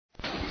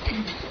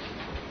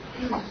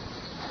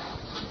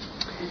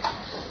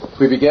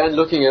we began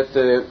looking at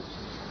the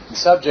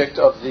subject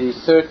of the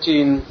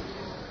 13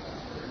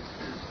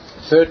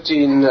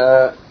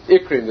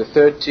 Ikrim, the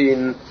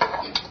 13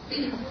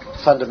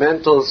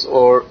 fundamentals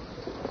or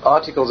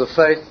articles of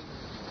faith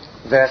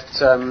that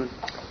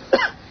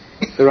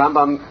the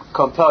Rambam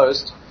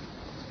composed,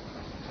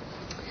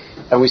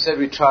 and we said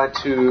we tried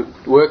to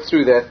work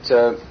through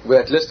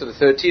that list of the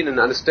 13 and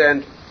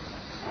understand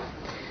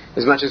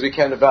as much as we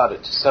can about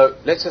it. So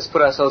let's just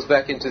put ourselves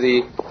back into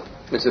the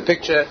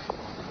picture,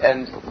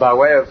 and by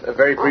way of a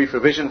very brief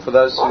revision for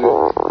those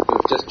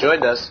who've just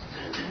joined us,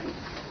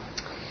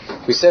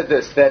 we said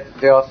this, that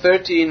there are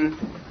 13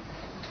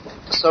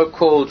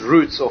 so-called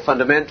roots or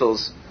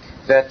fundamentals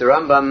that the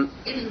Rambam,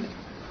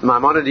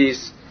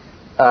 Maimonides,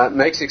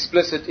 makes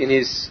explicit in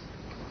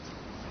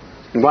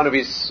one of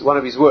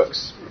his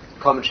works,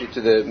 commentary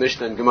to the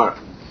Mishnah and Gemara.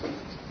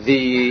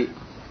 The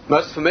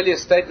most familiar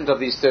statement of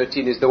these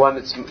 13 is the one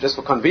that's, just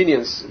for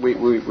convenience,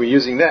 we're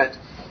using that,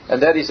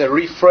 and that is a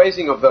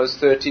rephrasing of those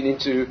 13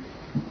 into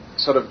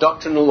sort of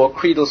doctrinal or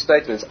creedal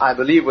statements. I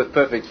believe with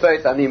perfect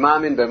faith, ani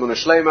ma'amin be'emunah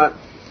shlema.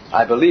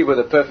 I believe with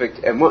a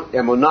perfect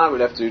emunah. We'll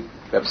have to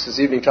perhaps this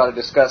evening try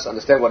to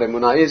understand what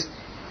emunah is.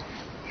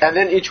 And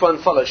then each one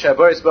follows.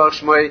 She'aboris baruch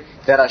shmoi,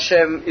 that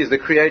Hashem is the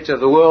creator of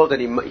the world,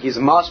 and He's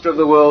master of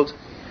the world,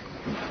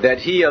 that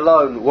He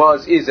alone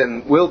was, is,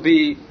 and will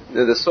be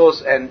the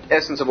source and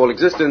essence of all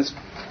existence.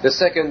 The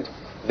second,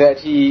 that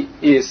He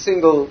is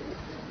single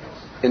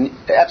in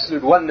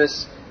absolute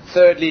oneness.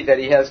 Thirdly, that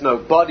He has no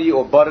body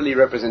or bodily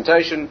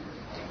representation,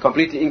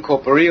 completely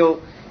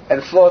incorporeal.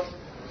 And fourth,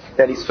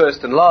 that He's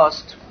first and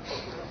last.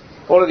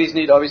 All of these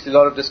need obviously a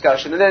lot of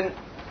discussion. And then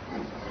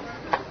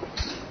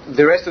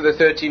the rest of the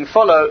 13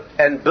 follow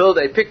and build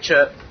a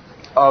picture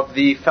of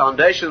the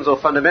foundations or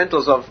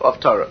fundamentals of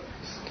Torah.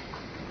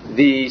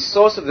 The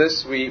source of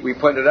this, we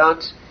pointed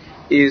out,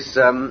 is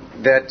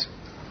that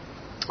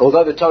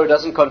although the Torah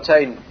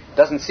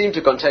doesn't seem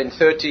to contain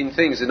 13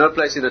 things, there's no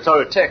place in the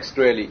Torah text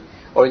really,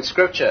 or in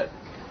Scripture,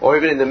 or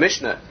even in the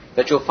Mishnah,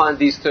 that you'll find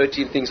these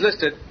 13 things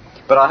listed.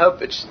 But I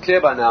hope it's clear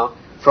by now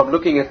from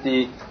looking at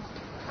the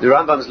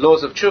Rambam's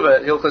laws of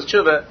Tshuva, Hilchos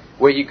Tshuva,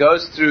 where he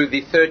goes through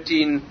the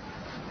 13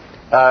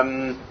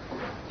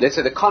 let's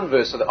say the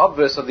converse or the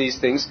obverse of these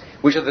things,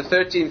 which are the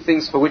 13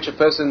 things for which a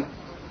person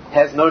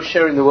has no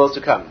share in the world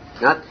to come.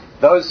 Right?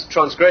 Those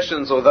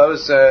transgressions or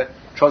those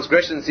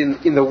transgressions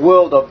in the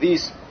world of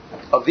these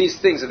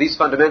things, of these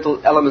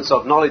fundamental elements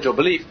of knowledge or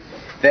belief,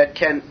 that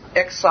can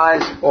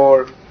excise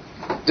or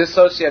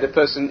dissociate a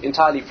person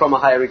entirely from a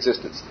higher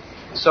existence.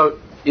 So,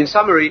 in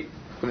summary,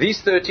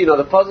 these 13 are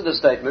the positive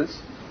statements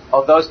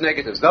of those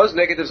negatives. Those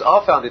negatives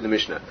are found in the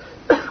Mishnah,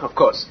 of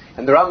course.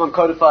 And the Rambam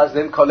codifies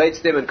them,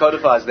 collates them and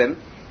codifies them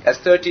as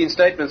 13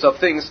 statements of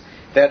things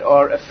that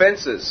are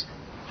offenses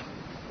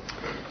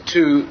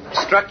to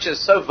structures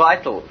so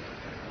vital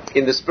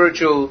in the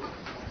spiritual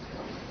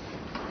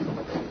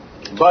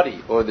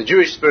body, or the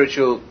Jewish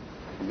spiritual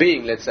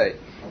being, let's say,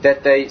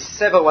 that they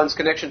sever one's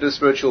connection to the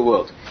spiritual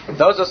world.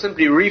 Those are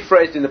simply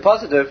rephrased in the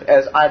positive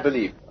as I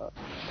believe.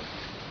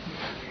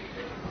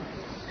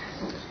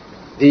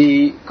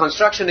 The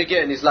construction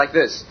again is like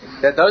this,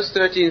 that those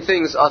 13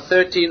 things are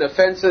 13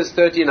 offenses,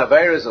 13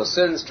 averas or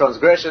sins,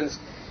 transgressions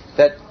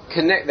that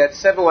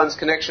sever one's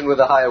connection with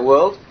the higher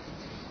world.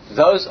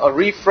 Those are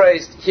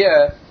rephrased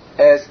here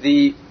as in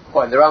the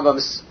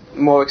Rambam's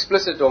more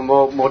explicit or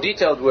more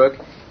detailed work,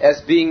 as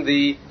being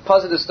the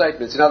positive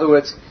statements. In other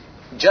words,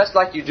 just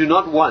like you do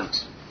not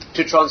want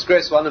to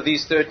transgress one of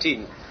these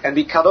 13 and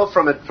be cut off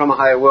from a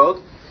higher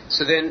world,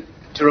 so then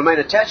to remain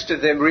attached to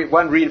them,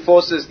 one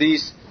reinforces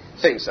these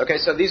things. Okay,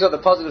 so these are the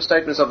positive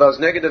statements of those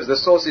negatives. The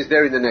source is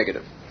there in the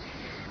negative.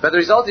 But the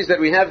result is that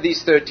we have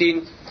these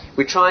 13.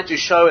 We're trying to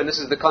show, and this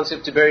is the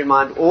concept to bear in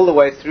mind all the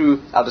way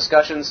through our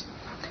discussions,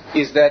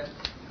 is that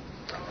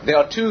there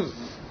are two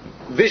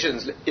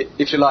visions,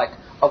 if you like,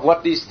 of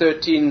what these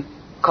 13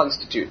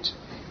 constitute.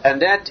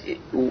 And that,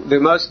 the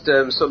most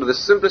sort of the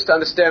simplest to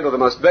understand, or the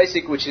most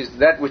basic, which is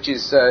that which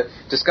is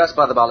discussed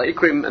by the Bala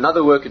Ikrim,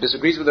 another work who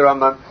disagrees with the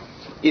Rambam,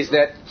 is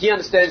that he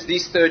understands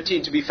these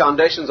 13 to be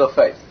foundations of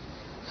faith,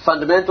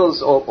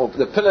 fundamentals or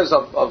the pillars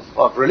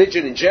of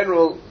religion in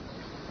general,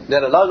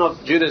 let alone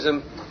of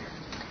Judaism.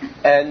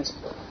 And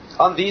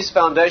on these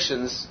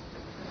foundations,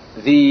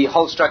 the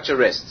whole structure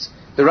rests.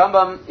 The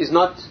Rambam is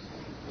not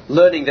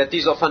learning that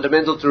these are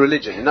fundamental to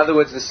religion. In other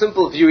words, the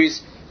simple view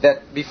is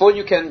that before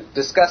you can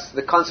discuss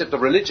the concept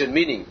of religion,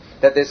 meaning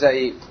that there's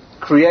a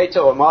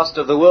creator or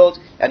master of the world,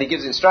 and he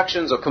gives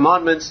instructions or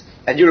commandments,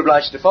 and you're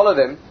obliged to follow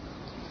them,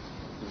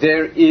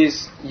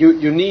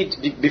 you need,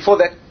 before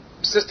that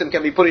system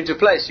can be put into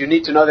place, you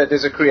need to know that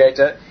there's a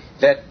creator,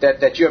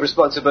 that you have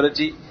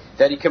responsibility,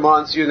 that he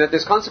commands you, and that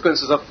there's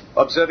consequences of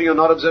observing or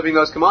not observing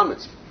those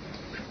commandments.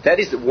 That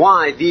is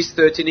why these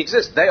 13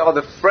 exist. They are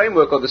the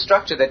framework or the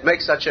structure that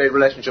makes such a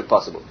relationship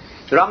possible.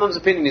 The Rambam's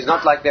opinion is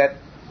not like that.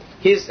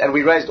 And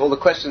we raised all the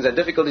questions and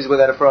difficulties with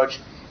that approach.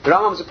 The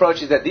Rambam's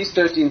approach is that these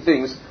 13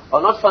 things are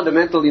not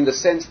fundamental in the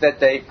sense that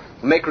they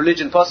make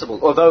religion possible,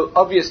 although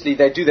obviously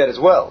they do that as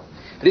well.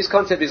 But his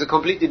concept is a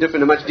completely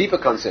different, a much deeper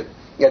concept.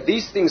 Yeah,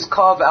 these things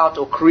carve out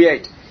or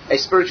create a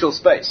spiritual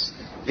space.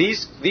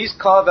 These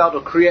carve out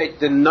or create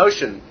the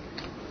notion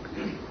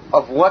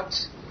of what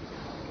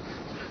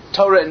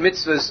Torah and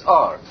mitzvahs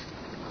are.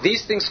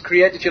 These things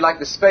create, if you like,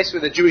 the space where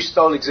the Jewish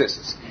soul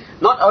exists.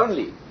 Not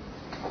only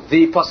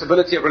the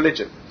possibility of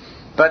religion,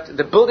 but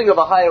the building of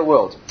a higher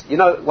world. You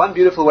know, one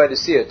beautiful way to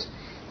see it,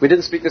 we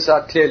didn't speak this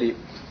out clearly,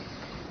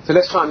 so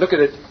let's try and look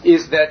at it,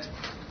 is that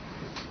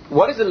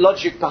what is the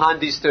logic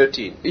behind these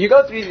 13? You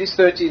go through these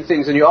 13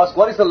 things and you ask,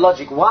 what is the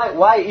logic?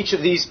 Why each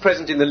of these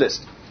present in the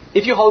list?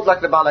 If you hold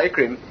like the Baal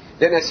HaIkrim,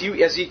 then as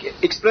he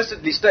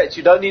explicitly states,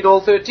 you don't need all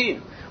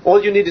 13.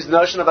 All you need is the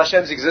notion of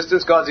Hashem's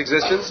existence, God's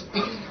existence,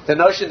 the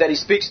notion that He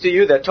speaks to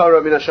you, that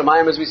Torah min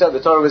hashamayim, as we said, the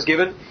Torah was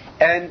given,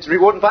 and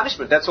reward and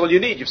punishment. That's all you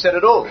need. You've said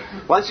it all.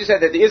 Once you say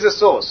that there is a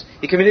source,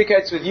 He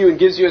communicates with you and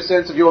gives you a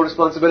sense of your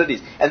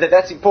responsibilities, and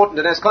that's important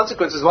and has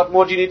consequences, what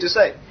more do you need to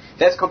say?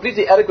 That's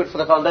completely adequate for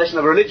the foundation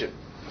of religion.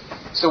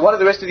 So what are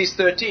the rest of these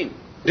 13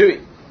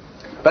 doing?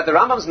 But the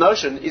Rambam's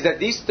notion is that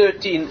these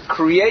 13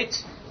 create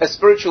a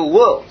spiritual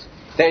world.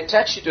 They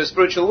attach you to a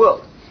spiritual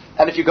world.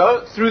 And if you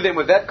go through them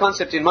with that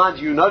concept in mind,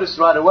 you notice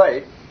right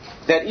away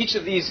that each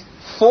of these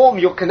form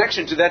your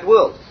connection to that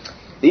world.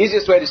 The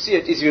easiest way to see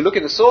it is if you look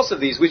at the source of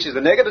these, which is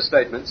the negative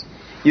statements,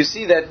 you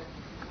see that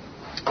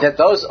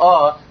those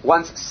are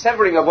one's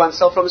severing of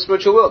oneself from a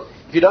spiritual world.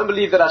 If you don't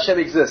believe that Hashem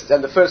exists,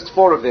 and the first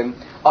 4 of them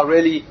are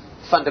really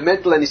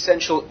fundamental and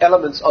essential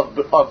elements of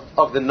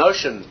the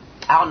notion,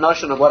 our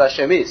notion of what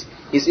Hashem is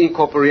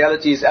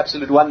incorporeality, is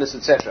absolute oneness,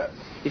 etc.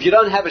 If you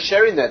don't have a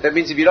share in that, that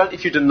means if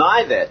you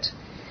deny that,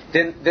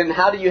 then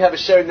how do you have a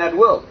share in that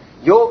world?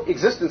 Your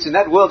existence in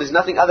that world is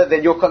nothing other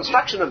than your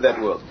construction of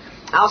that world.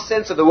 Our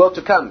sense of the world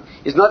to come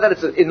is not that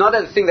it's not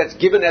a thing that's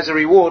given as a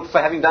reward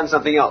for having done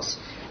something else.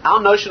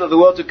 Our notion of the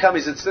world to come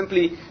is it's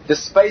simply the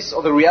space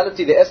or the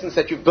reality, the essence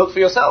that you've built for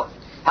yourself.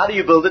 How do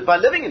you build it? By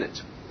living in it.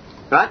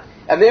 Right?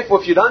 And therefore,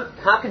 if you don't,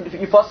 how can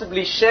you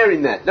possibly share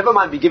in that? Never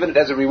mind be given it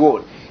as a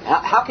reward.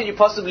 How can you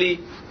possibly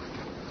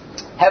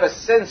have a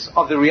sense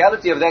of the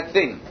reality of that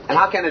thing? And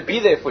how can it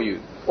be there for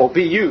you, or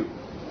be you,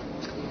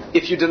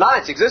 if you deny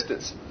its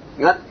existence?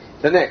 Right?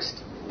 The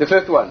next, the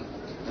fifth one,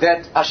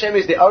 that Hashem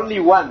is the only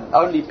one,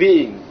 only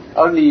being,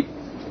 only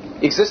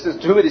existence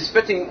with whom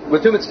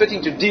it's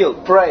fitting to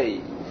deal,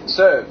 pray,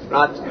 serve,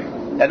 right?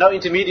 And no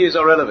intermediaries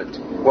are relevant.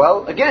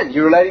 Well, again,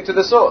 you're relating to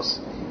the source.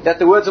 That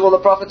the words of all the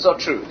prophets are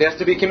true. There has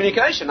to be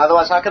communication.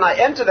 Otherwise, how can I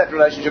enter that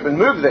relationship and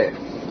move there,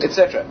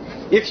 etc.?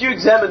 If you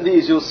examine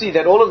these, you'll see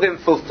that all of them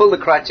fulfill the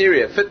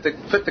criteria, fit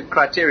the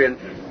criterion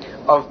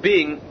of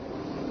being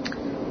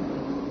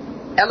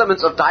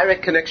elements of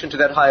direct connection to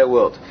that higher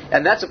world.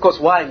 And that's, of course,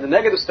 why in the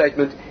negative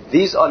statement,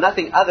 these are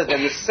nothing other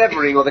than the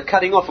severing or the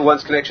cutting off of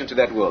one's connection to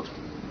that world.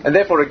 And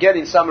therefore, again,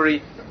 in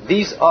summary,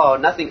 these are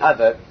nothing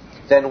other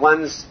than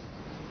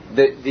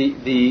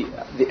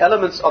the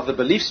elements of the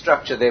belief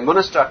structure, the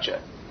emunah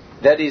structure,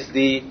 that is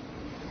the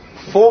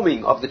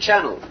forming of the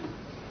channel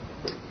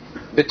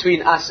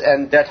between us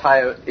and that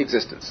higher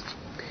existence.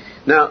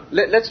 Now,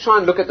 let's try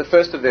and look at the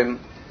first of them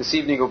this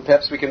evening, or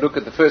perhaps we can look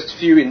at the first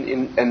few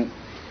and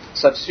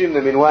subsume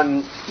them in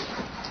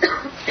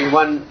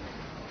one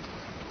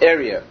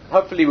area.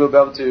 Hopefully we'll be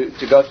able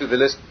to go through the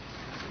list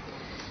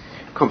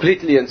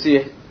completely and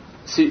see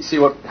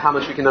how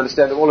much we can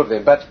understand of all of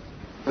them. But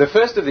the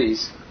first of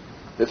these,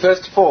 the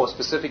first 4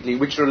 specifically,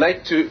 which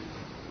relate to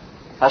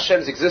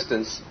Hashem's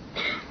existence,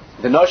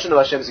 the notion of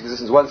Hashem's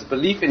existence, one's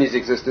belief in His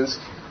existence,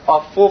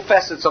 are 4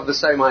 facets of the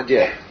same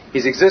idea.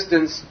 His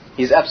existence,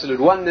 His absolute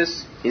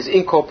oneness, His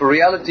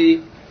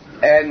incorporeality,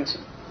 and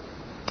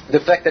the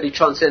fact that He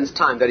transcends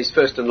time, that He's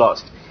first and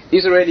last.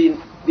 These are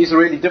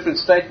really different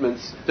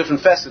statements,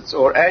 different facets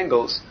or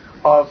angles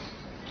of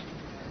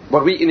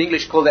what we in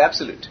English call the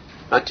absolute.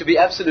 To be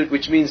absolute,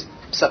 which means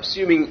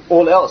subsuming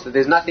all else, that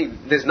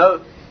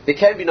there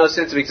can be no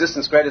sense of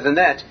existence greater than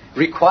that,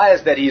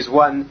 requires that He is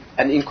one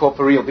and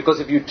incorporeal. Because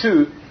if you're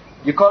 2,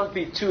 you can't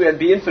be 2 and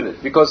be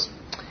infinite. Because,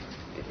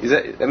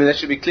 that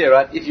should be clear,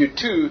 right? If you're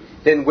 2,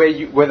 then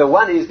where the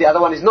 1 is, the other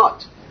one is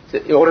not. So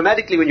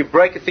automatically, when you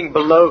break a thing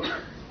below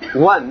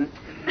 1,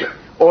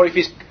 or if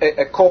it's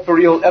a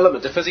corporeal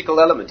element, a physical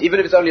element, even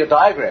if it's only a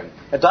diagram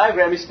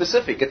is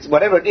specific. It's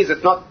whatever it is,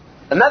 it's not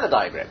another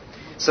diagram.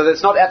 So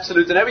it's not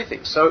absolute in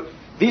everything. So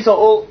these are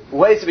all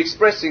ways of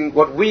expressing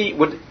what we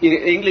would, in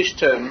English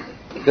term,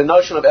 the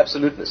notion of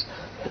absoluteness.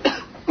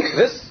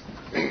 This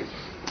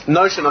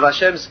notion of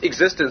Hashem's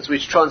existence,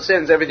 which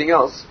transcends everything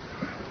else,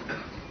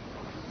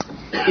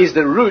 is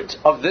the root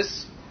of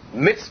this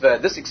mitzvah.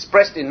 This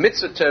expressed in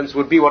mitzvah terms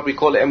would be what we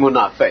call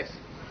emunah, faith.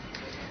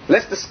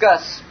 Let's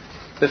discuss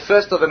the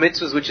first of the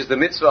mitzvahs, which is the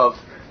mitzvah of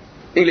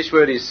the English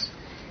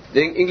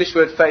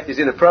word faith is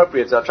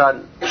inappropriate, so I'll try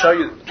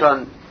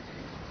and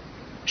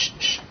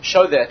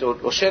show that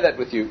or share that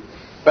with you.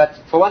 But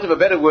for want of a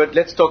better word,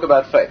 let's talk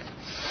about faith.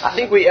 I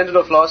think we ended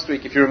off last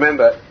week, if you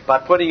remember, by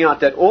pointing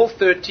out that all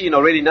 13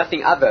 are really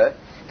nothing other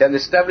than the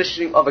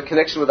establishing of a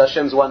connection with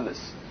Hashem's oneness.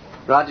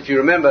 Right? If you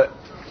remember,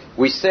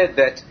 we said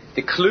that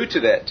the clue to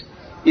that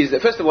is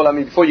that, first of all,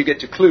 before you get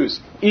to clues,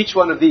 each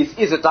one of these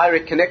is a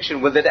direct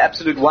connection with that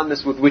absolute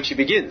oneness with which he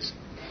begins.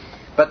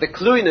 But the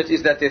clue in it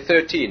is that there are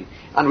 13.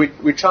 And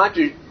we tried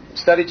to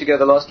study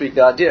together last week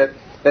the idea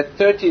that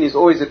 13 is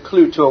always a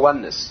clue to a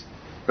oneness.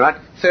 Right?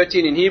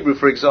 13 in Hebrew,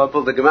 for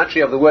example, the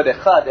gematria of the word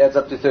echad adds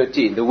up to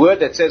 13. The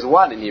word that says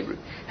one in Hebrew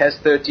has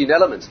 13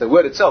 elements. The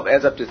word itself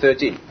adds up to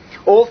 13.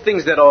 All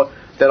things that are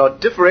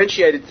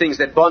differentiated things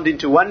that bond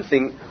into one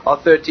thing are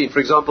 13. For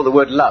example, the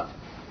word love.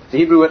 The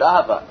Hebrew word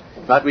ahava,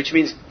 right, which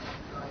means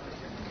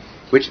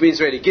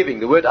really giving.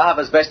 The word ahava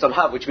is based on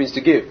hav, which means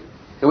to give.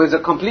 There is a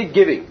complete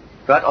giving,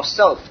 right, of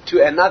self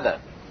to another,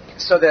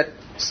 so that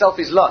self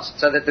is lost,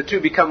 so that the two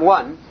become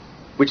one,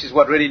 which is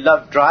what really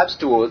love drives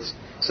towards.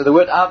 So the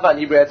word ahava in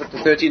Hebrew adds up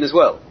to 13 as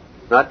well,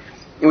 right?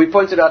 And we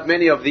pointed out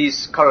many of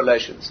these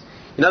correlations.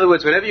 In other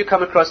words, whenever you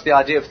come across the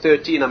idea of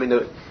 13,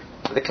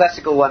 the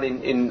classical one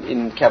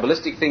in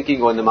Kabbalistic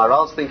thinking or in the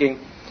Maharal's thinking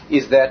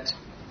is that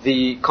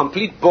the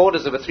complete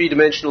borders of a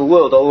three-dimensional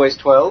world are always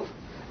 12,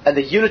 and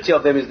the unity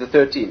of them is the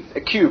 13th.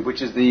 A cube,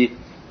 which is the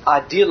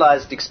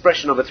idealized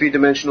expression of a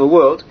three-dimensional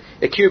world,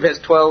 a cube has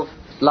 12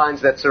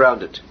 lines that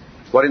surround it.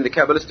 What in the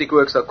Kabbalistic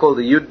works are called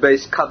the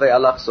Yud-Beis Kavei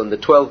Alachson, the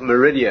 12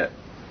 meridia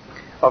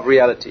of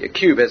reality. A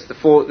cube has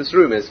this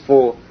room has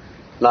 4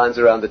 lines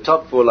around the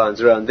top, 4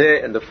 lines around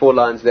there, and the 4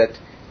 lines that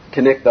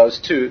connect those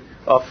two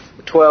of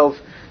 12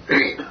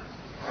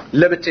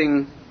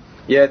 limiting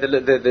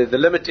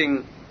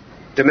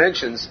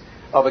dimensions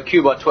of a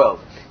cube are 12.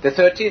 The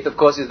 13th, of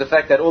course, is the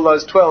fact that all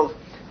those 12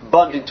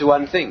 bond into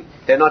one thing.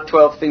 They're not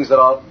 12 things that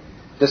are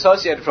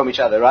dissociated from each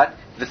other, right?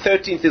 The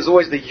 13th is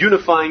always the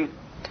unifying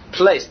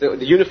place, the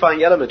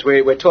unifying element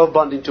where 12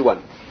 bond into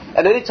one.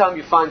 And any time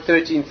you find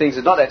 13 things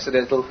that are not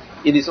accidental,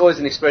 it is always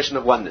an expression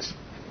of oneness.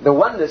 The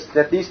oneness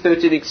that these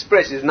 13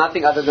 express is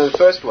nothing other than the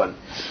first one.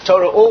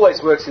 Torah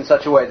always works in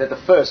such a way that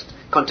the first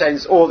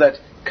contains all that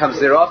comes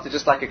thereafter,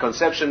 just like a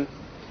conception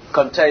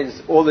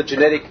contains all the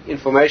genetic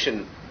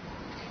information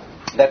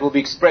that will be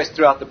expressed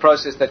throughout the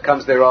process that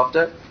comes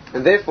thereafter.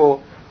 And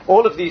therefore,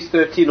 all of these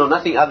 13 are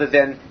nothing other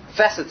than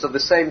facets of the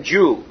same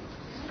jewel,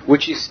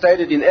 which is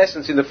stated in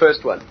essence in the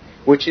first one,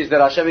 which is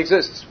that Hashem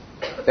exists.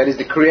 That is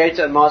the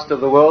creator and master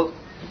of the world,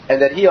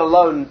 and that He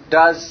alone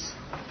does,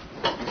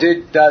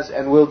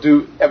 and will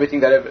do everything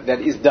that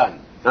is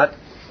done. Right?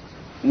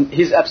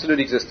 His absolute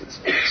existence.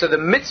 So the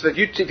mitzvah,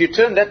 if you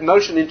turn that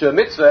notion into a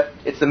mitzvah,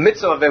 it's the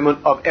mitzvah of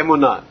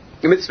emunah.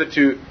 The mitzvah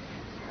to,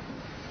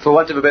 for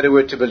want of a better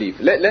word, to believe.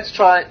 Let's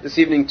try this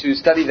evening to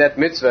study that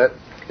mitzvah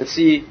and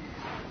see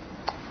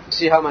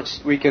how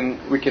much we can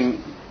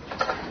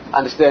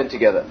understand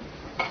together.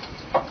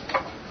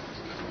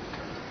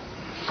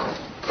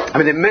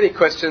 There are many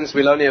questions.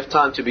 We'll only have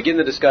time to begin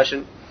the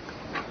discussion.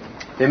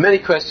 There are many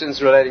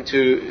questions relating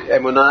to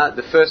emunah.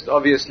 The first,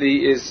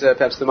 obviously, is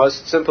perhaps the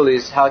most simple,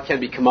 is how it can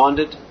be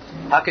commanded.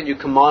 How can you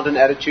command an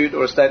attitude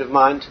or a state of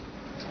mind?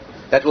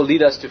 That will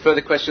lead us to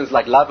further questions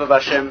like love of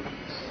Hashem.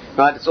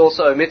 Right? It's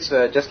also a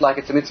mitzvah, just like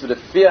it's a mitzvah to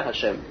fear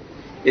Hashem.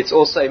 It's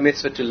also a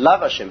mitzvah to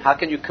love Hashem. How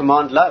can you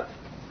command love?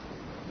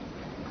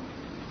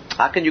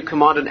 How can you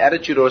command an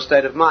attitude or a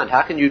state of mind?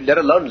 How can you, let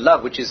alone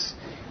love, which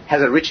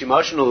has a rich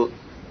emotional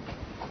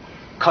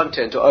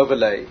content or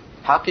overlay,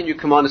 how can you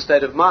command a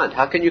state of mind?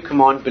 How can you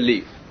command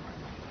belief?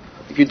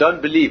 If you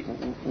don't believe,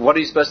 what are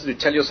you supposed to do?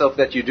 Tell yourself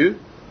that you do?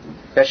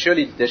 That's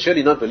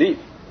surely not belief.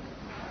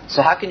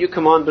 So how can you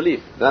command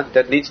belief?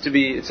 That needs to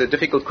be, it's a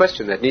difficult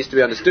question that needs to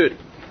be understood.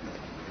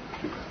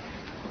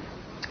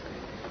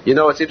 You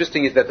know what's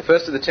interesting is that the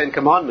first of the 10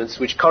 commandments,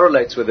 which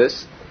correlates with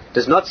this,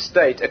 does not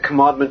state a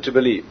commandment to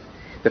believe.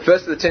 The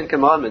first of the 10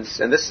 commandments,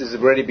 and this is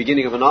already the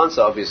beginning of an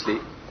answer obviously,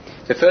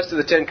 the first of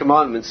the 10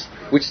 commandments,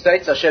 which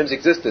states Hashem's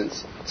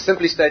existence,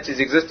 simply states His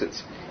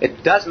existence.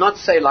 It does not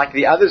say like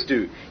the others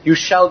do, you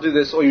shall do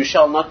this or you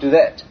shall not do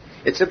that.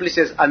 It simply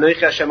says,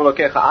 Anochi Hashem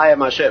Elokecha, I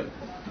am Hashem.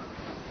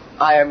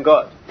 I am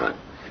God. Right?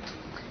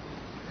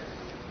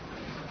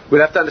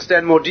 We'll have to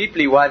understand more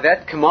deeply why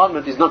that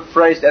commandment is not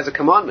phrased as a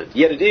commandment.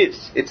 Yet it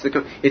is.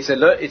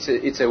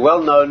 It's a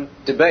well-known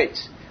debate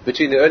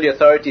between the early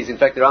authorities, in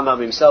fact the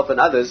Rambam himself and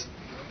others,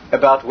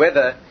 about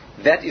whether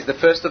that is the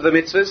first of the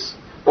mitzvahs,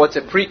 or it's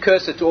a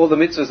precursor to all the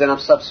mitzvahs and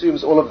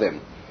subsumes all of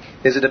them.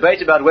 There's a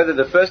debate about whether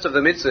the first of the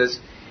mitzvahs,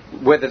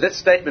 whether that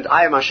statement,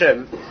 I am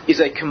Hashem, is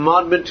a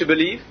commandment to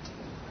believe,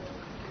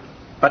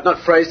 but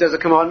not phrased as a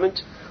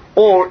commandment,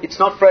 or it's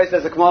not phrased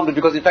as a commandment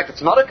because in fact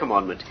it's not a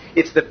commandment.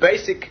 It's the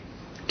basic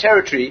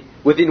territory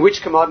within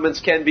which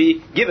commandments can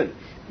be given.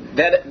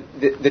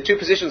 The two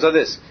positions are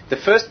this. The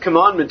first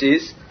commandment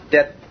is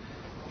that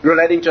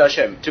relating to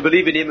Hashem, to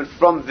believe in Him, and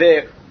from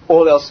there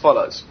all else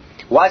follows.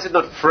 Why is it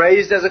not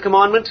phrased as a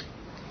commandment?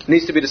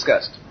 Needs to be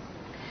discussed.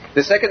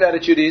 The second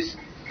attitude is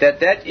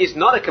that is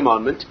not a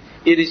commandment.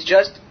 It is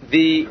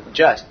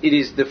it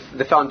is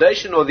the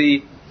foundation or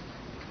the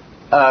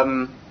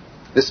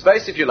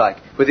space, if you like,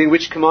 within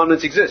which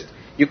commandments exist.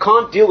 You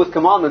can't deal with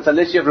commandments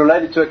unless you have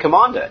related to a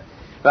commander.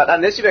 But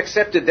unless you've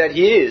accepted that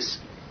He is,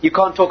 you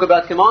can't talk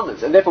about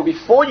commandments. And therefore,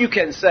 before you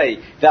can say,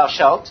 thou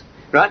shalt,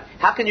 right?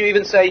 How can you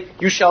even say,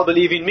 you shall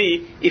believe in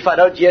me, if I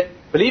don't yet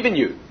believe in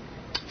you.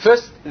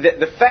 First,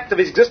 the fact of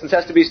his existence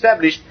has to be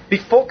established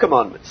before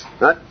commandments.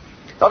 Right?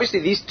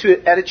 Obviously, these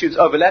two attitudes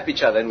overlap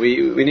each other, and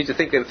we need to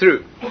think them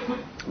through.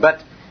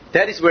 But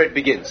that is where it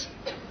begins.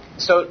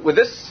 So, with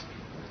this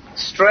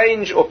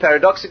strange or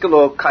paradoxical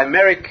or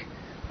chimeric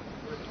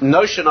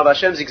notion of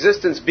Hashem's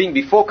existence being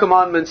before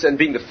commandments and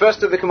being the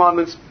first of the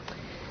commandments,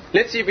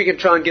 let's see if we can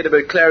try and get a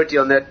bit of clarity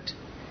on this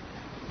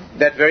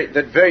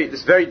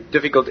very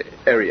difficult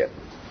area.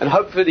 And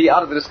hopefully,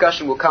 out of the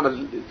discussion will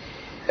come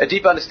a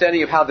deep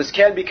understanding of how this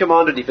can be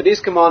commanded, if it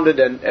is commanded,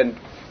 and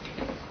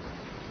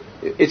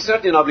it's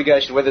certainly an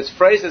obligation, whether it's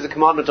phrased as a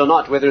commandment or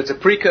not, whether it's a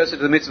precursor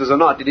to the mitzvahs or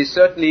not. It is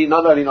certainly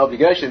not only an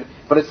obligation,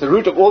 but it's the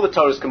root of all the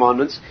Torah's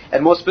commandments,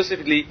 and more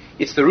specifically,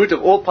 it's the root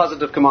of all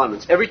positive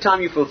commandments. Every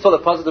time you fulfill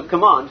a positive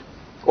command,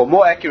 or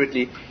more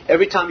accurately,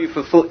 every time you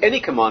fulfill any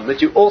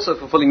commandment, you're also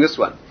fulfilling this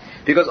one.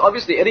 Because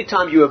obviously, any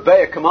time you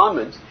obey a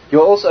commandment,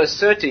 you're also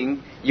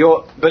asserting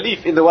your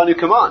belief in the one who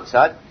commands,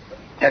 right?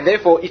 And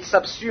therefore, it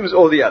subsumes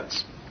all the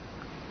others.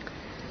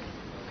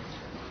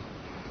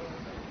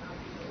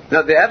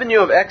 Now, the avenue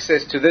of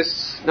access to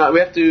this, now we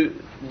have to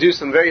do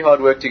some very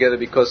hard work together,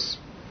 because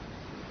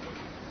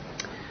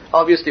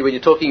obviously when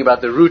you're talking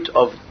about the root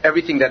of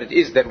everything that it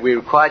is that we're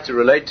required to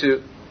relate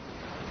to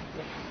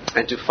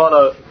and to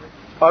follow,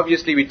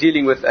 obviously we're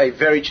dealing with a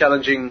very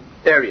challenging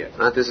area.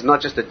 Right? This is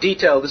not just a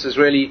detail, this is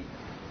really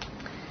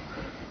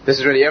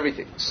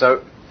everything.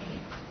 So,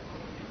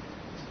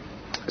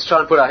 let's try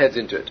and put our heads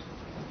into it.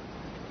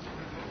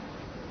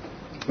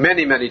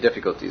 Many, many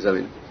difficulties,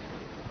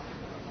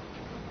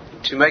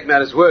 to make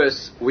matters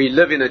worse, we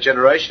live in a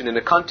generation, in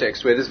a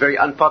context where this is very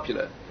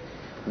unpopular.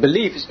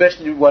 Belief,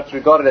 especially what's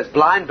regarded as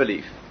blind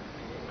belief,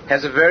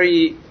 has a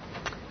very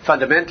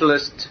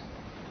fundamentalist,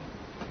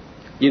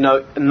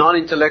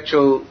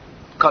 non-intellectual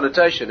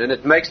connotation, and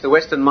it makes the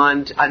Western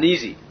mind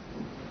uneasy.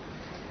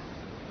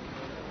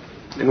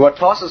 And what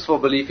passes for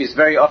belief is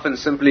very often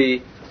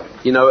simply,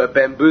 a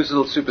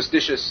bamboozled,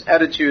 superstitious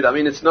attitude.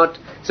 It's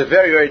a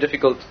very, very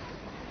difficult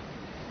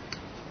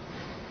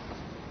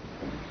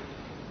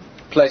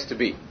place to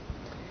be.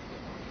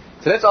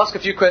 So let's ask a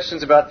few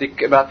questions about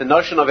the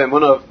notion of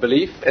emunah, of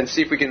belief, and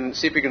see if we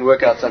can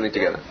work out something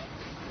together.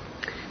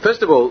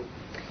 First of all,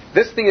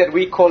 this thing that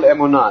we call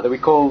emunah, that we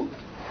call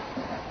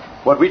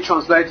what we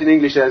translate in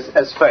English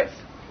as faith,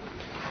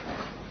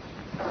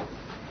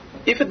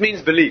 if it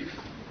means belief,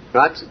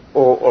 right,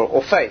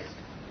 or faith,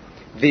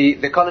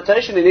 the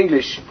connotation in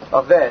English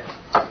of that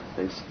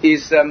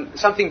is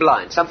something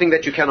blind, something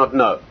that you cannot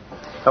know.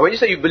 Now, when you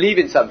say you believe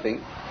in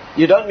something,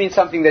 you don't mean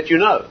something that you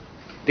know.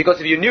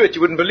 Because if you knew it,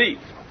 you wouldn't believe.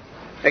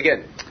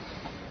 Again,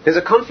 there's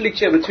a conflict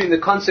here between the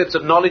concepts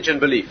of knowledge and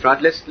belief, right?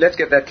 Let's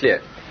get that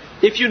clear.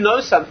 If you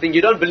know something,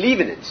 you don't believe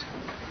in it.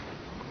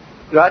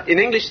 Right? In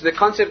English, the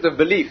concept of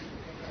belief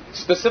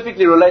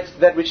specifically relates to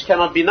that which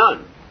cannot be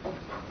known.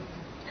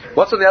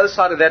 What's on the other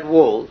side of that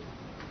wall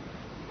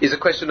is a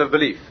question of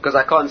belief, because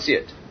I can't see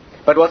it.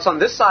 But what's on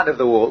this side of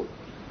the wall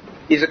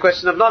is a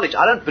question of knowledge.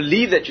 I don't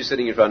believe that you're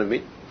sitting in front of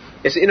me.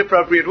 It's an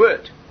inappropriate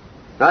word.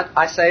 Right?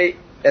 I say,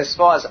 as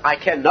far as I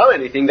can know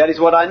anything, that is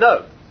what I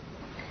know.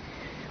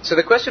 So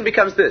the question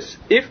becomes this: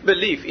 if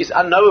belief is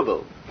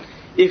unknowable,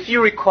 if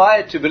you're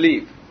required to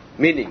believe,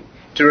 meaning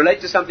to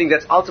relate to something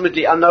that's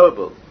ultimately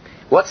unknowable,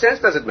 what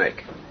sense does it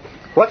make?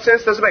 What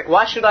sense does it make?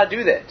 Why should I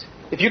do that?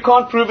 If you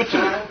can't prove it to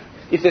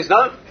me, if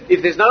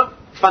there's no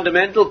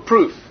fundamental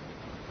proof,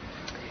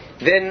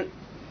 then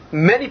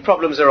many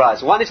problems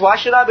arise. One is, why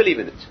should I believe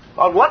in it?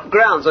 On what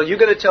grounds are you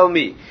going to tell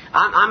me?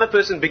 I'm a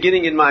person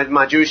beginning in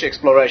my Jewish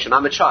exploration.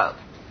 I'm a child.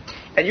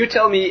 And you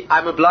tell me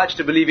I'm obliged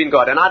to believe in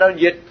God, and I don't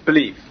yet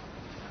believe.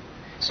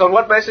 So on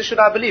what basis should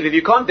I believe? If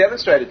you can't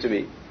demonstrate it to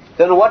me,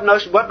 then on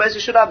what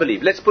basis should I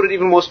believe? Let's put it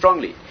even more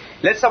strongly.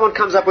 Let someone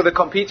comes up with a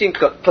competing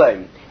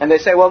claim, and they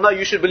say, well, no,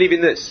 you should believe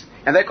in this.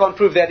 And they can't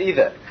prove that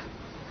either.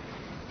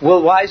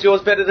 Well, why is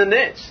yours better than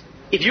theirs?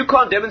 If you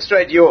can't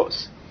demonstrate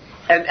yours,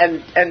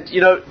 and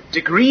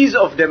degrees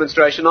of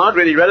demonstration aren't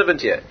really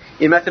relevant here.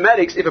 In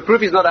mathematics, if a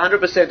proof is not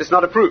 100%, it's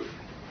not a proof.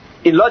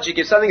 In logic,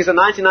 if something is a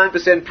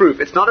 99% proof,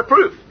 it's not a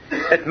proof.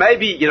 It may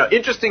be,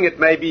 interesting, it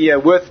may be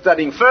worth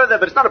studying further,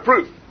 but it's not a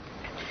proof.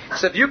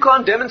 So if you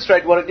can't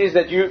demonstrate what it is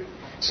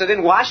so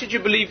then why should you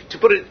believe, to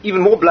put it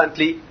even more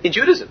bluntly, in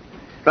Judaism?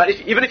 Right?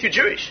 Even if you're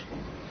Jewish.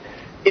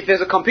 If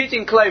there's a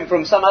competing claim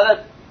from some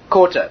other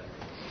quarter,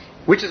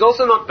 which is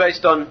also not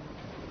based on,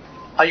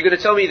 are you going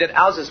to tell me that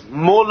ours is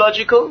more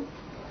logical?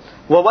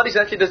 Well, what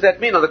exactly does that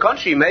mean? On the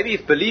contrary, maybe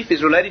if belief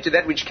is related to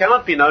that which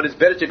cannot be known, it's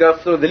better to go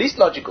for the least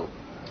logical.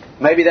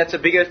 Maybe it's a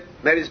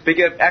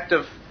bigger act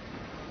of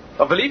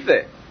belief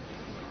there.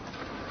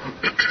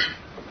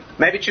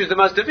 Maybe choose the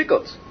most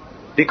difficult,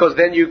 because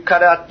then you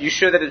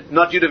show that it's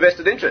not due to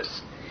vested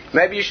interests.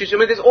 Maybe you should,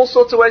 there's all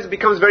sorts of ways it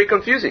becomes very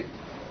confusing.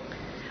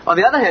 On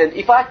the other hand,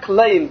 if I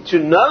claim to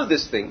know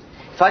this thing,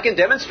 if I can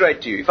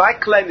demonstrate to you, if I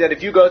claim that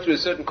if you go through a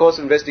certain course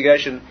of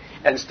investigation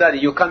and study,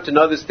 you'll come to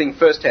know this thing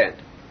firsthand.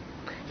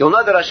 You'll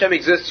know that Hashem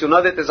exists, you'll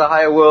know that there's a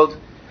higher world,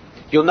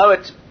 you'll know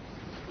it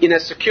in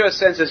as secure a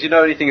sense as you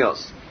know anything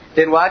else.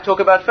 Then why talk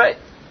about faith?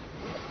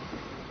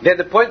 then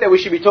the point that we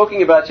should be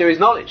talking about here is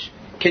knowledge.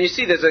 Can you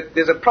see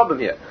there's a problem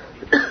here?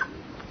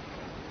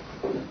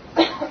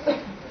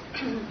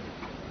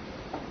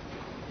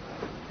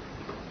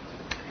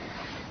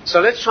 So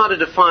let's try to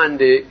define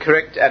the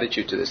correct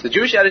attitude to this. The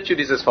Jewish attitude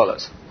is as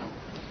follows.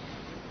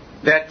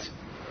 That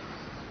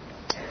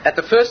at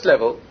the first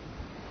level,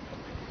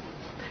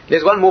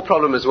 there's one more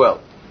problem as well,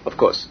 of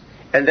course.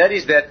 And that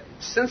is that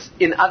since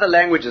in other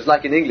languages,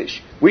 like in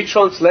English, we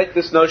translate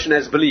this notion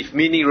as belief,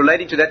 meaning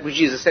relating to that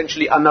which is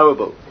essentially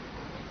unknowable.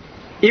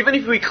 Even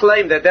if we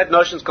claim that that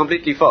notion is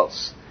completely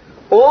false,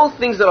 all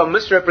things that are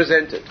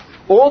misrepresented,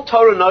 all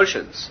Torah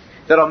notions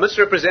that are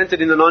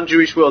misrepresented in the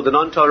non-Jewish world, the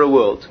non-Torah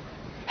world,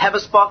 have a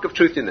spark of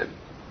truth in them.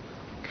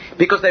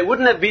 Because they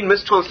wouldn't have been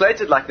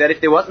mistranslated like that if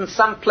there wasn't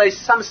some place,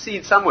 some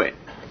seed somewhere.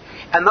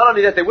 And not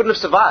only that, they wouldn't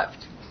have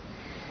survived.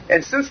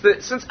 And since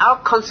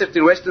our concept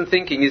in Western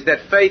thinking is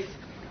that faith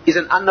is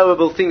an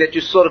unknowable thing that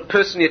you sort of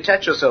personally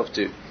attach yourself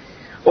to,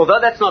 although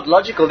that's not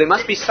logical, there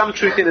must be some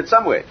truth in it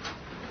somewhere.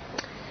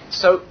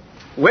 So,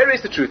 where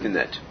is the truth in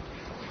that?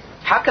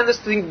 How can this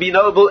thing be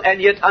knowable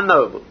and yet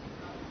unknowable?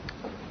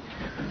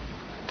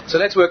 So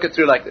let's work it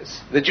through like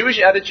this. The Jewish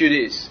attitude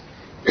is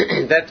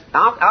that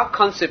our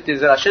concept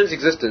is that Hashem's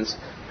existence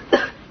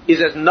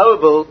is as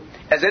knowable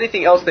as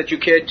anything else that you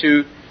care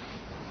to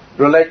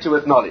relate to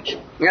with knowledge.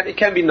 And it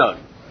can be known.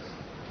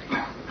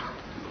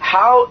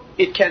 How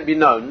it can be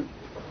known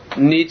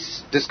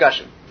needs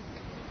discussion.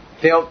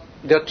 There are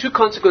two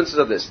consequences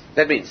of this.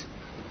 That means,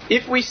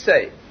 if we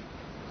say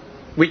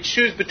we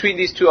choose between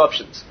these two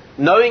options,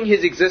 knowing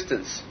His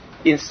existence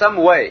in some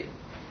way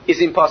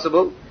is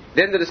impossible,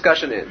 then the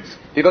discussion ends.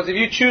 Because if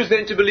you choose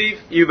then to believe,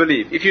 you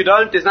believe. If you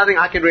don't, there's nothing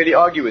I can really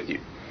argue with you.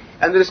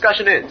 And the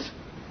discussion ends.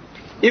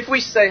 If we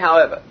say,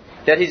 however,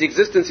 that His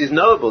existence is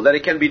knowable, that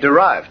it can be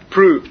derived,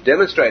 proved,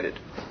 demonstrated,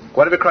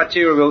 whatever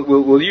criteria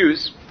we'll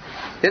use,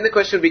 then the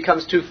question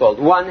becomes twofold.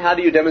 One, how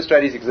do you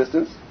demonstrate His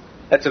existence?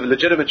 That's a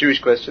legitimate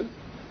Jewish question.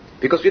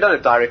 Because we don't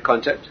have direct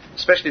contact,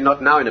 especially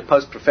not now in a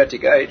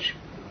post-prophetic age.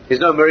 There's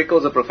no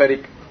miracles or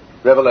prophetic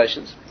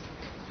revelations.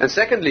 And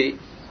secondly,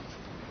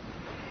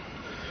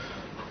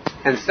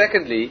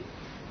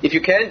 if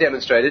you can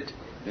demonstrate it,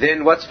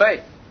 then what's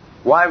faith?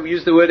 Why we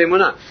use the word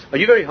emunah? Are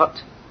you very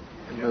hot?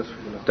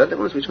 Don't they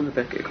want to switch on the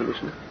back air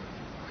conditioner?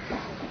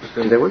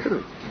 They want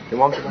to. They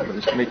want to, but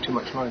it's going to make too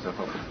much noise, I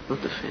thought.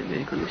 Not the fan, the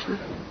air conditioner.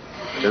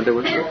 Don't they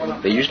want to?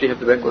 They usually have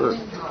the back one on.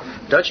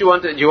 Do you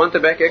want the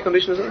back air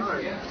conditioners on?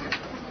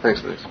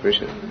 Thanks, Max.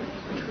 Appreciate it.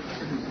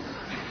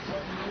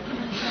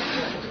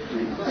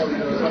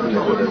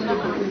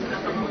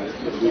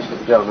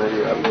 Yeah,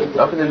 maybe.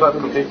 Open them up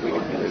completely.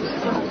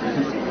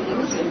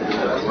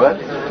 What?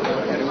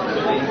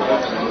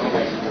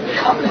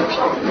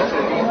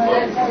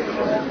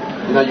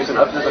 You can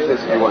open it like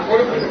this if you want.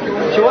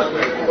 If you want.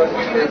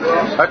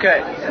 Okay.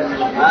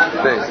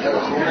 Thanks.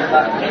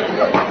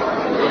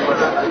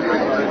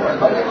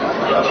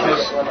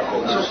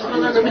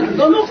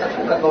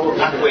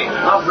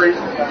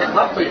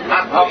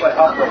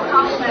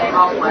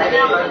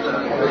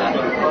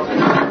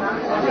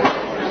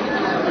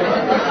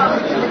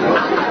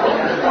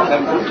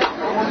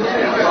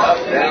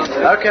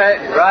 Okay,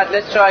 right,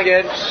 let's try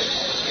again.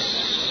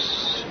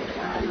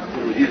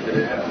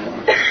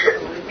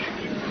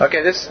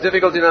 Okay, this is a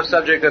difficult enough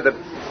subject at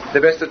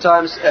the best of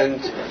times,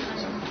 and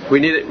we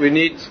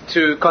need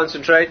to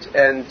concentrate,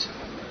 and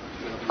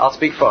I'll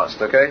speak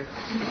fast, okay?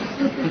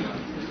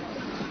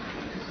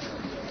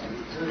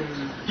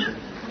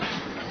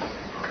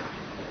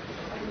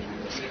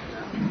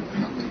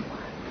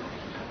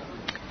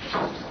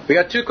 We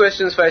got two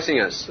questions facing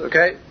us,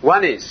 okay?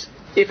 One is,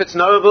 if it's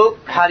knowable,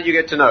 how do you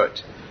get to know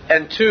it?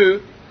 And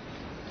two,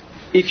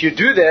 if you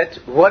do that,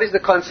 what is the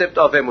concept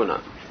of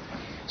emunah?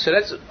 So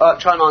let's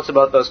try and answer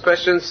both those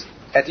questions,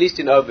 at least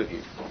in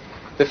overview.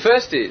 The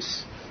first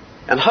is,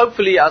 and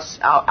hopefully our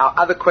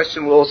other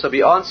question will also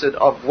be answered,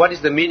 of what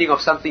is the meaning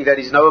of something that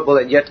is knowable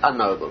and yet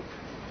unknowable.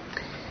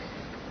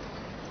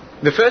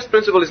 The first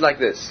principle is like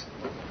this.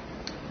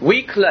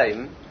 We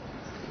claim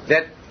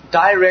that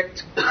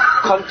direct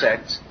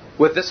contact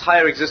with this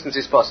higher existence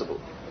is possible.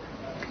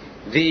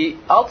 The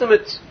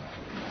ultimate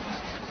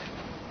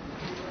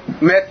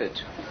method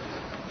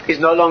is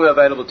no longer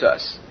available to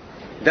us.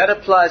 That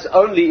applies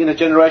only in a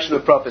generation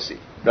of prophecy,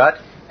 right?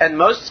 And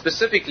most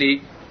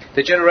specifically,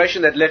 the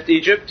generation that left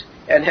Egypt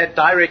and had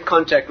direct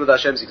contact with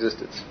Hashem's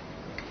existence.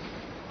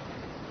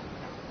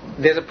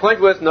 There's a point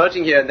worth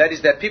noting here, and that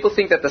is that people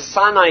think that the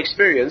Sinai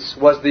experience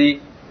was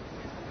the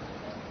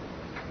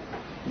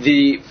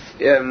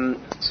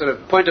sort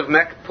of point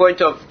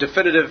of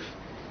definitive,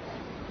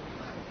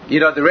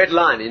 the red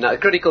line in a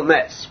critical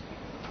mass.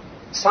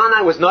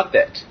 Sinai was not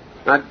that.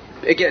 Now,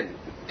 again,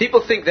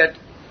 people think that,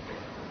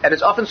 and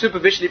it's often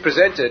superficially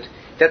presented,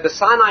 that the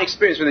Sinai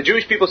experience, when the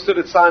Jewish people stood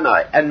at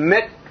Sinai and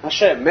met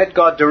Hashem, met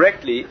God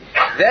directly,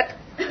 that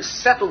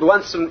settled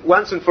once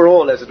and for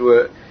all, as it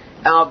were,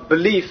 our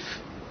belief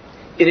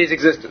in His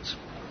existence.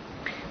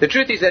 The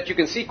truth is that you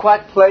can see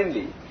quite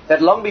plainly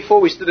that long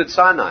before we stood at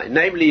Sinai,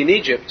 namely in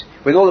Egypt,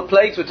 when all the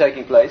plagues were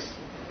taking place,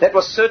 that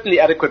was certainly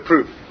adequate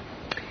proof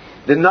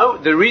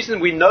The reason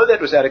we know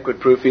that was adequate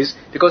proof is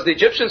because the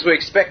Egyptians were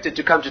expected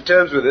to come to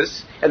terms with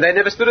this, and they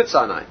never stood at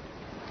Sinai.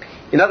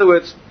 In other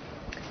words,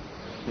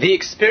 the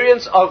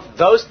experience of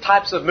those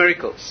types of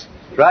miracles,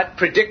 right,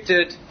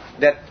 predicted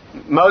that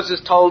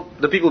Moses told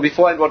the people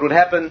beforehand what would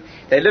happen.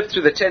 They lived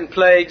through the 10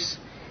 plagues.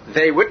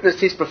 They witnessed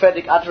his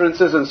prophetic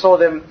utterances and saw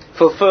them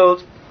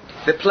fulfilled.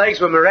 The plagues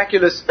were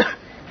miraculous.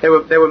 They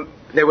were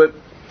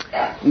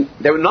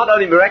not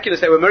only miraculous,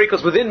 they were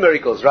miracles within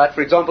miracles, right?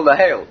 For example, the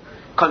hail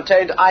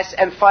contained ice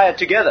and fire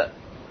together.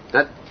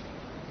 Right?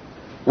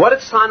 What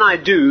did Sinai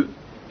do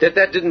that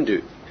didn't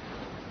do?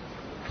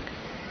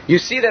 You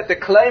see that the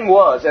claim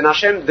was, and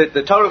Hashem,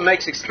 the Torah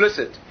makes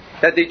explicit,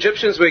 that the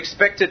Egyptians were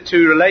expected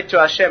to relate to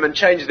Hashem and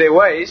change their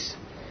ways,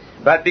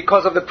 but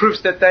because of the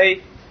proofs that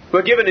they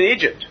were given in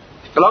Egypt,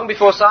 long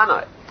before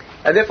Sinai.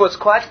 And therefore it's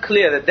quite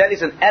clear that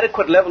is an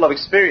adequate level of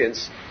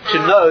experience to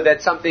know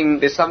that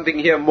there's something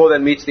here more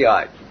than meets the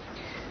eye.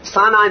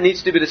 Sinai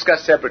needs to be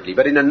discussed separately,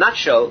 but in a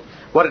nutshell,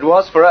 what it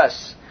was for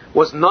us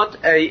was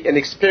not an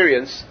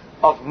experience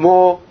of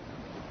more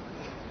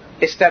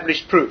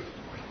established proof.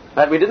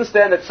 Right? We didn't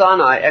stand at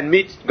Sinai and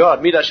meet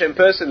God, meet Hashem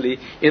personally,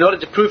 in order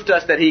to prove to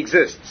us that He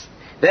exists.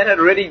 That had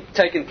already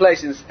taken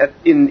place in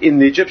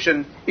the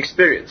Egyptian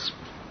experience,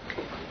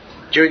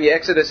 during the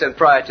Exodus and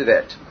prior to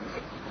that,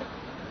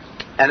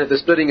 and at the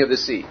splitting of the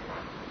sea.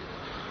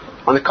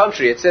 On the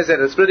contrary, it says that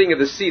at the splitting of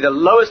the sea, the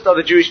lowest of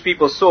the Jewish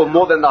people saw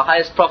more than the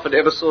highest prophet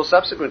ever saw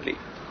subsequently.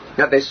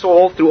 Now, they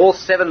saw through all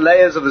 7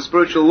 layers of the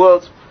spiritual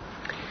world.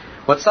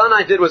 What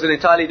Sinai did was an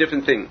entirely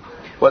different thing.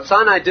 What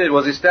Sinai did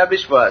was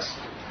establish for us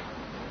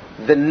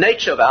the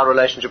nature of our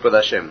relationship with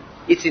Hashem,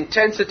 its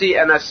intensity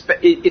and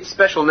its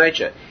special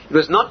nature. It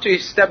was not to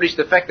establish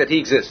the fact that He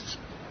exists.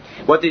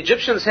 What the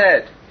Egyptians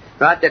had,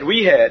 right, that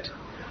we had,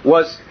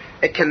 was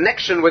a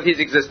connection with His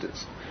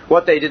existence.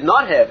 What they did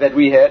not have, that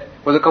we had,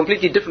 was a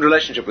completely different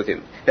relationship with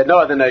Him, that no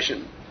other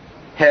nation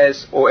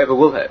has or ever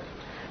will have,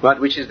 right,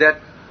 which is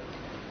that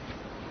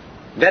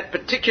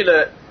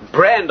particular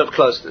brand of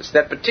closeness,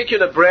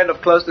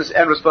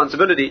 and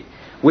responsibility,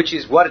 which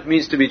is what it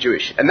means to be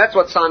Jewish. And that's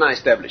what Sinai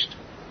established.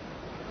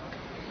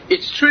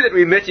 It's true that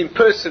we met Him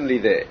personally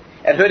there,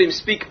 and heard Him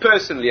speak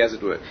personally, as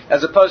it were,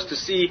 as opposed to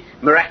see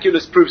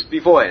miraculous proofs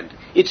beforehand.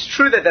 It's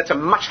true that that's a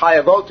much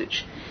higher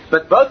voltage,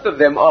 but both of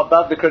them are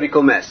above the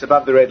critical mass,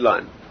 above the red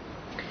line.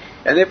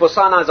 And therefore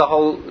Sinai is a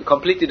whole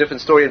completely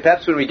different story, and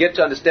perhaps when we get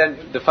to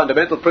understand the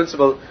fundamental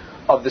principle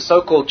of the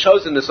so-called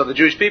chosenness of the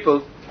Jewish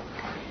people,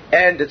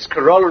 and its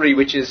corollary,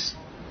 which is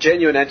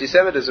genuine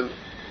anti-Semitism,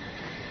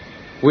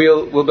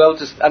 we'll be able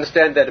to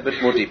understand that a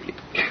bit more deeply.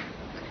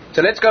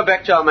 So let's go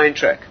back to our main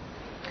track.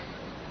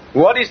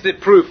 What is the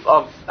proof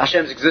of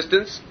Hashem's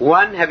existence?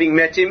 One, having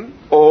met Him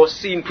or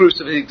seen proofs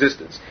of His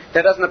existence.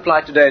 That doesn't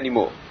apply today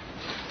anymore.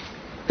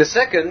 The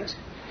second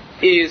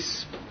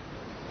is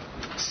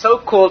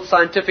so-called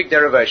scientific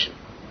derivation.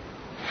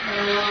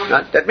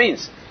 Right? That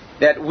means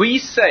that we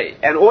say,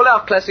 and all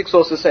our classic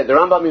sources say, the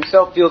Rambam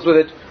himself deals with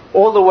it,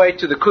 all the way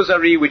to the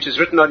Kuzari, which is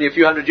written only a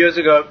few hundred years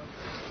ago,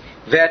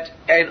 that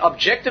an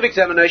objective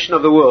examination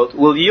of the world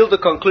will yield the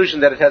conclusion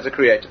that it has a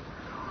creator.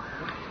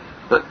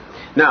 Right?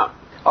 Now,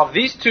 of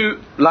these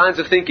two lines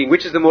of thinking,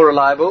 which is the more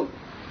reliable?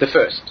 The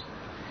first.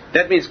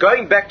 That means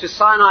going back to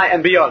Sinai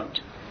and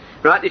beyond.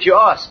 Right? If you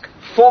ask,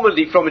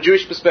 formally from a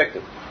Jewish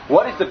perspective,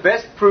 what is the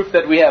best proof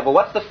that we have, or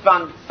what's the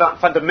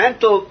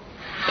fundamental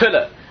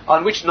pillar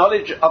on which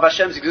knowledge of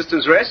Hashem's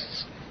existence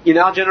rests in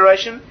our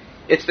generation?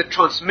 It's the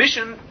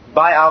transmission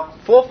by our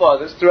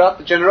forefathers throughout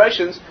the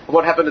generations of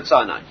what happened at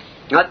Sinai.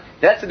 Right?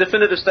 That's a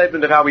definitive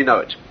statement of how we know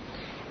it.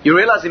 You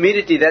realize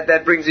immediately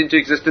that brings into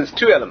existence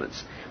 2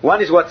 elements.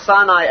 One is what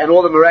Sinai and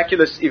all the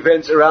miraculous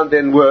events around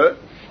then were,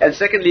 and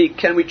secondly,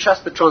 can we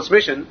trust the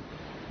transmission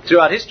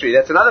throughout history?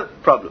 That's another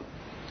problem.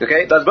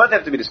 Okay? Those both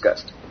have to be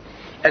discussed.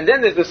 And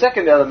then there's the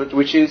second element,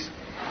 which is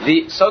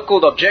the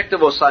so-called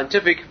objective or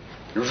scientific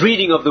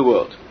reading of the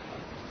world.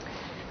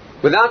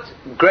 Without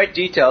great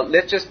detail,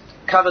 let's just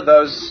cover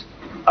those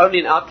only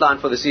in outline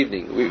for this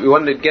evening. We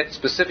want to get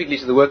specifically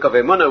to the work of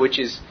Emunah, which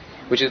is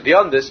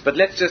beyond this, but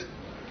let's just,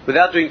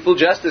 without doing full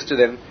justice to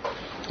them,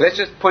 let's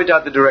just point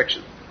out the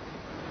direction.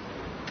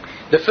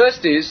 The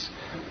first is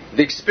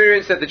the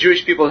experience that the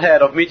Jewish people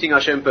had of meeting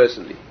Hashem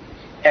personally.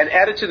 And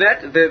added to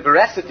that, the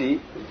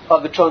veracity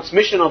of the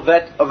transmission of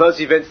those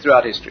events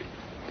throughout history.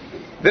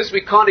 This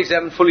we can't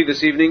examine fully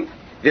this evening.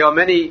 There are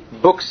many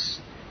books,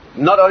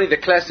 not only the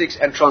classics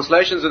and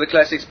translations of the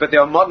classics, but there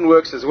are modern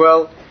works as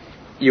well.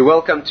 You're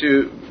welcome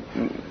to,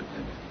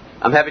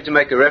 I'm happy to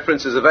make the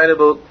references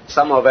available.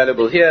 Some are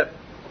available here.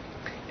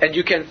 And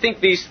you can think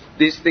these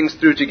things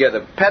through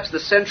together. Perhaps the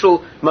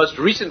central, most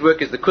recent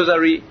work is the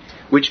Kuzari,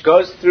 which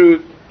goes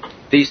through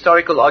the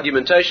historical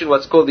argumentation,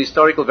 what's called the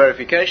historical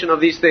verification of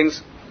these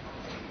things,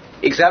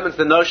 examines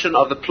the notion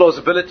of the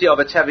plausibility of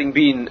its having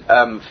been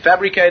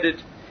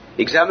fabricated,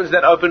 examines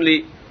that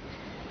openly.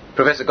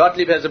 Professor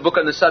Gottlieb has a book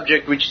on the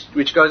subject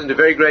which goes into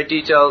very great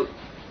detail,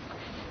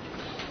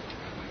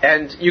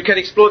 and you can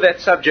explore that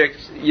subject,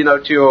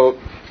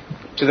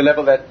 to the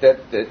level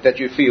that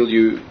you feel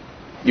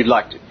you'd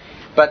like to.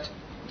 But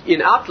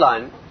in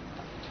outline,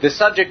 the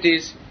subject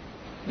is,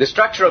 the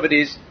structure of it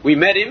is, we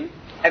met him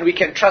and we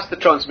can trust the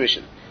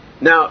transmission.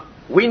 Now,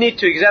 we need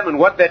to examine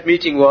what that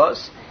meeting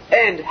was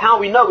and how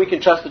we know we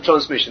can trust the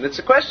transmission. It's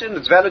a question,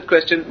 it's a valid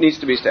question, needs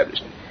to be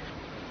established.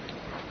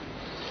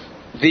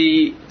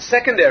 The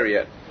second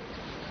area,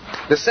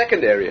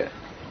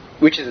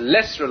 which is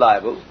less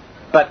reliable,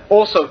 but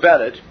also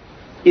valid,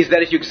 is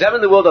that if you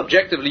examine the world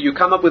objectively, you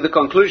come up with the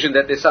conclusion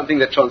that there's something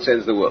that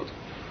transcends the world.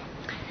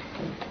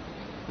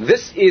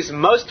 This is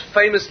most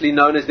famously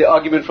known as the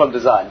argument from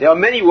design. There are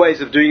many ways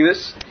of doing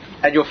this,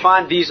 and you'll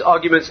find these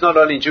arguments not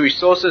only in Jewish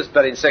sources,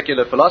 but in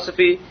secular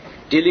philosophy,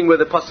 dealing with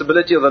the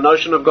possibility of the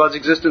notion of God's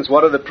existence.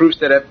 What are the proofs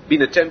that have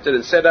been attempted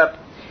and set up?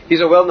 These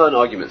are well-known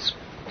arguments.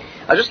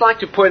 I'd just like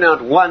to point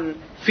out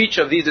one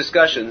feature of these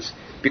discussions,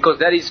 because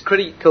that is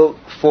critical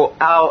for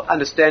our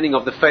understanding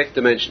of the faith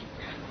dimension.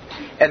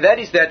 And that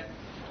is that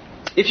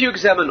if you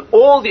examine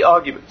all the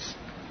arguments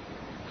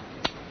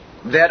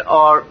that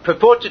are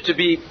purported to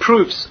be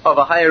proofs of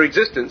a higher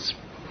existence,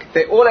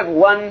 they all have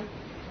one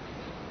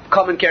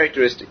common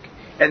characteristic,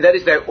 and that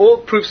is they're all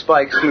proofs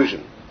by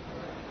exclusion.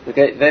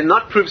 Okay? They're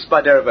not proofs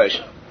by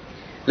derivation.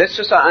 Let's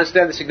just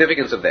understand the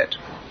significance of that.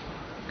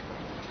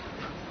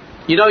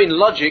 You know, in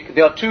logic,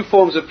 there are two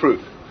forms of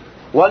proof.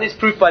 One is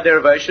proof by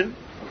derivation,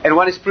 and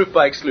one is proof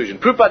by exclusion.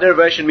 Proof by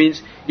derivation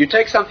means you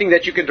take something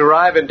that you can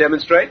derive and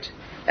demonstrate,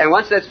 and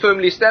once that's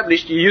firmly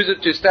established, you use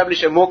it to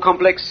establish a more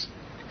complex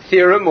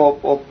theorem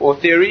or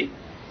theory,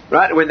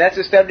 right? When that's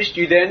established,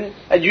 you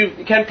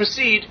can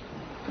proceed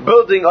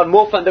building on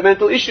more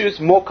fundamental issues,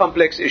 more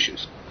complex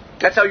issues.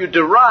 That's how you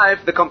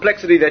derive the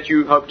complexity that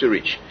you hope to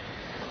reach.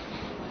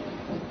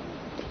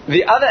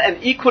 The other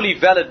and equally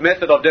valid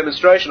method of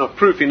demonstration of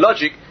proof in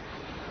logic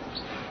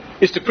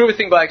is to prove a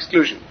thing by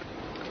exclusion.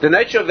 The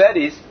nature of that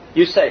is,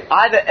 you say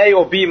either A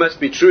or B must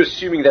be true,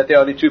 assuming that there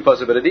are only two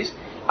possibilities.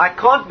 I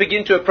can't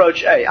begin to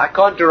approach A. I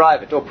can't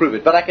derive it or prove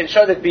it, but I can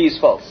show that B is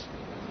false.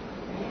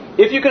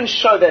 If you can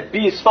show that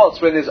B is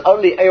false when there's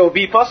only A or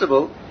B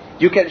possible,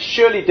 you have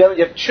surely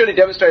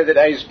demonstrated that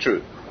A is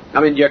true.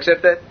 I mean, you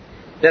accept that?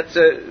 That's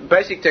a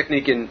basic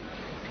technique in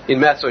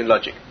maths or in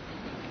logic.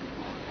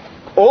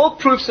 All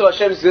proofs of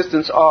Hashem's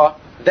existence are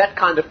that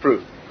kind of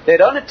proof. They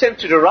don't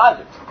attempt to derive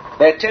it.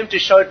 They attempt to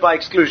show it by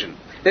exclusion.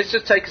 Let's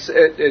just take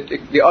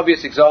the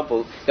obvious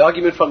example, the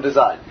argument from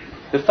design.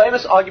 The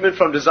famous argument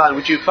from design,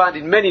 which you find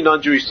in many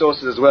non-Jewish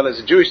sources as well as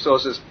in Jewish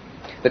sources.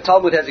 The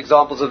Talmud has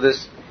examples of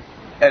this,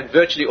 and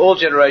virtually all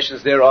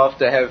generations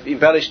thereafter have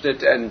embellished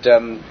it. And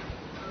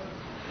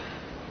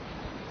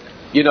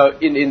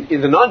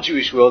in the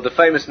non-Jewish world, the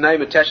famous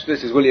name attached to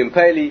this is William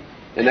Paley,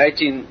 an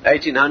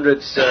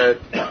 1800s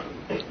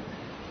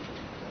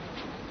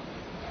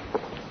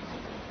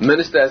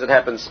minister, as it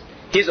happens.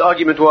 His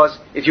argument was,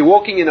 if you're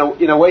walking in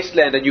a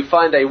wasteland and you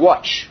find a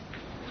watch,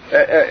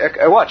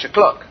 a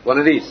clock, one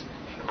of these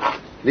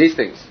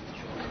things,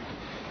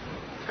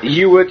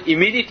 you would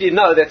immediately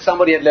know that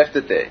somebody had left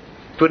it there.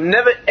 It would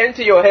never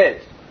enter your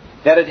head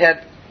that it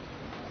had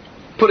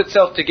put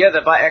itself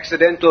together by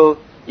accidental,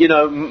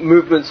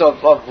 movements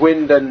of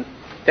wind, and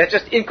that's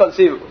just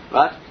inconceivable,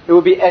 right? It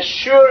would be as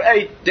sure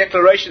a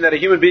declaration that a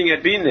human being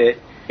had been there,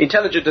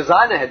 intelligent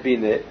designer had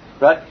been there,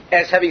 right,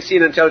 as having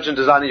seen an intelligent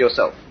designer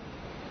yourself.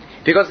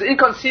 Because it's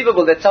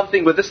inconceivable that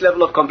something with this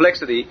level of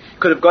complexity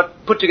could have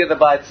got put together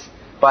by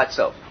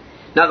itself.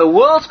 Now, the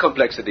world's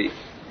complexity,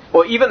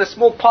 or even a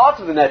small part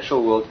of the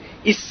natural world,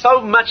 is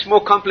so much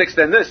more complex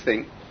than this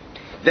thing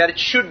that it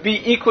should be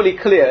equally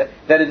clear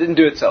that it didn't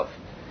do itself.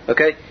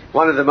 Okay?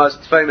 One of the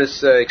most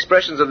famous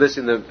expressions of this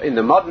in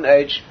the modern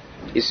age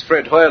is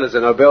Fred Hoyle, as a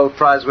Nobel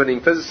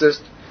Prize-winning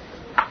physicist,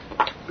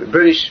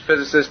 British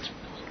physicist.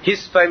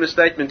 His famous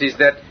statement is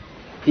that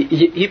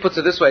he puts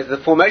it this way: the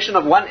formation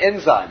of one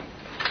enzyme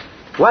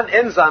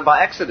by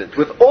accident,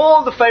 with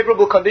all the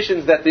favorable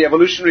conditions that the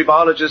evolutionary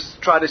biologists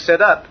try to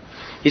set up,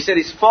 he said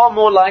is far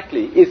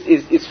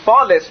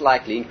less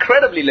likely,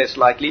 incredibly less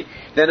likely,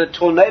 than a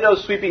tornado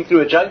sweeping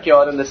through a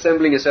junkyard and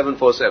assembling a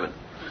 747.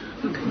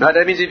 Now,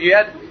 that means if you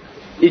had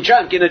a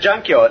junk in a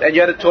junkyard and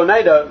you had a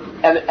tornado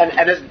and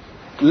has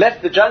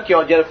left the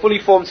junkyard, you had a fully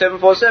formed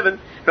 747,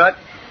 right,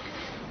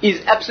 is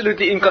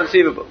absolutely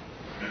inconceivable.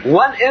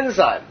 One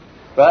enzyme,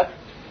 right,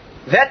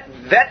 that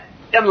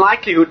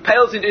unlikelihood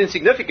pales into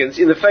insignificance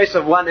in the face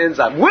of one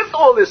enzyme, with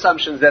all the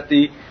assumptions that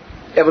the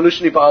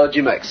evolutionary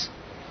biology makes.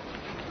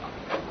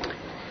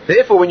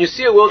 Therefore, when you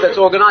see a world that's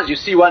organized, you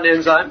see one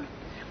enzyme,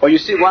 or you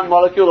see one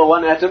molecule or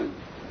one atom,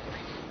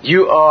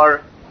 you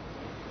are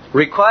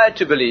required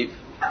to believe,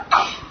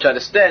 to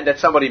understand that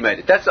somebody made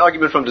it. That's the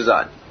argument from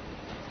design.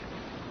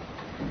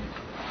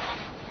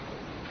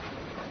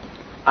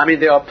 I mean,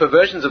 there are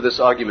perversions of this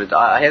argument.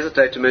 I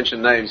hesitate to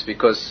mention names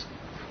because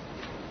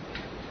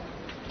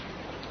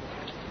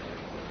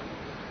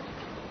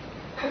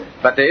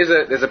but there's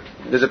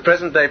a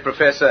present-day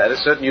professor at a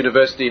certain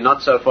university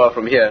not so far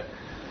from here,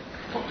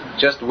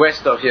 just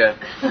west of here.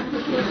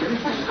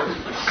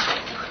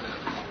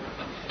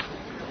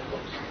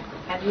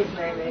 And his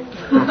name is?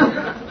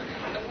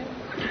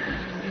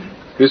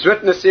 who's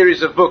written a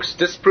series of books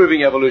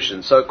disproving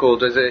evolution,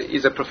 so-called.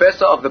 He's a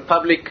professor of the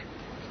public.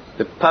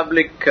 The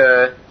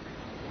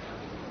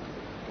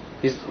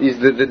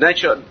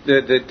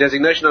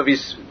designation of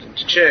his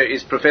chair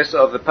is professor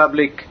of the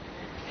public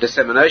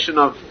dissemination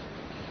of.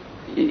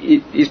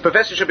 His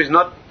professorship is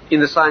not in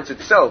the science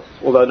itself,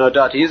 although no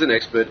doubt he is an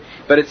expert,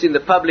 but it's in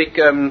the public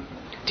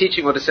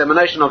teaching or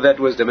dissemination of that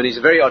wisdom. And he's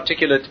a very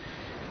articulate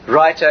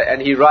writer,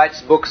 and he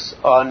writes books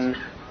on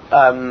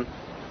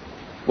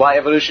why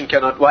evolution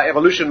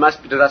must,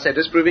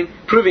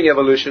 proving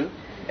evolution,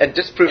 and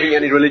disproving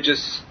any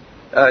religious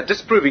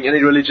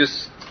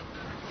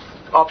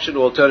option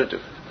or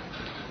alternative.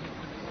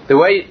 The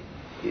way,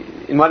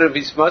 in one of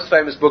his most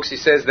famous books, he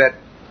says that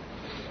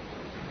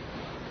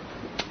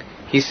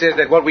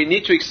what we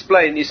need to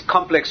explain is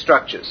complex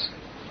structures.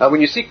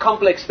 When you see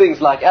complex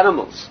things like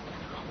animals,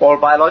 or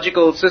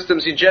biological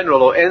systems in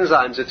general, or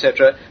enzymes,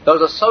 etc.,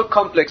 those are so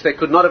complex they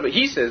could not have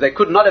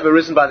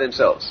arisen by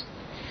themselves.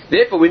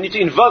 Therefore, we need to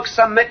invoke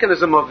some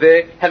mechanism of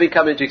their having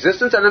come into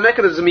existence, and the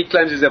mechanism he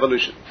claims is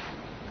evolution.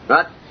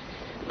 Right?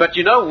 But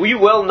we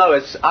well know,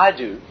 as I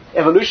do,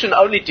 evolution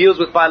only deals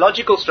with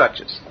biological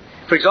structures.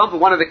 For example,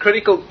 one of the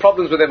critical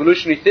problems with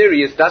evolutionary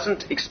theory is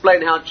doesn't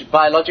explain how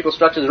biological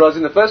structures arose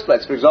in the first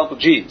place. For example,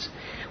 genes.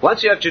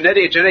 Once you have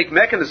a genetic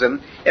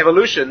mechanism,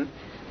 evolution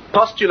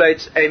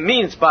postulates a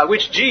means by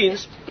which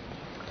genes,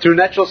 through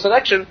natural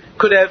selection,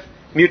 could have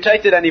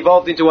mutated and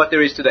evolved into what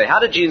there is today. How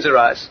did genes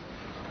arise?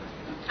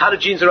 How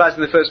did genes arise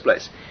in the first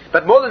place?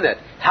 But more than that,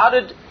 how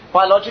did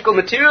biological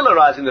material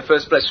arise in the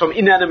first place from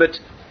inanimate,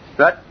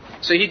 right?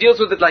 So he deals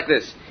with it like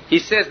this. He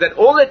says that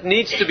all that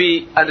needs to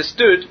be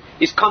understood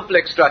is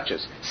complex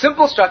structures.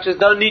 Simple structures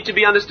don't need to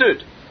be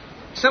understood.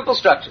 Simple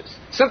structures,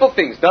 simple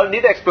things don't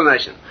need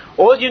explanation.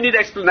 All you need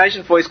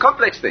explanation for is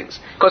complex things,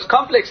 because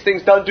complex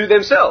things don't do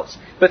themselves.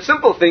 But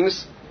simple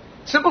things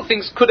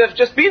could have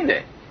just been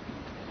there.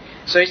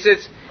 So he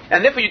says,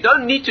 and therefore you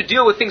don't need to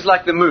deal with things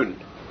like the moon.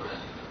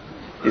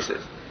 He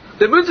says,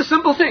 the moon's a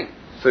simple thing.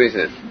 So he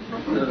says,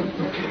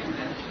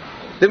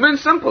 the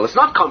moon's simple. It's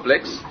not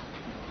complex.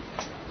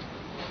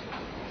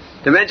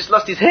 The man just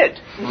lost his head.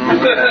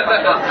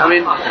 I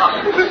mean,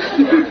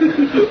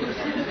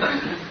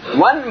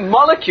 one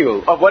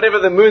molecule of whatever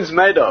the moon's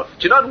made of.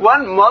 Do you know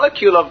one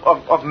molecule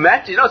of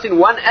matter? It's in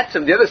one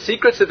atom. The other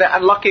secrets that they're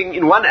unlocking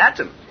in one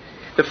atom.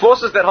 The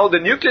forces that hold the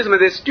nucleus,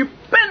 they're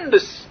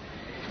stupendous.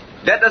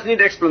 That doesn't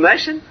need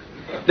explanation.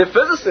 The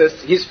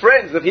physicists, his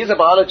friends, he's a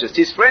biologist,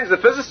 his friends, the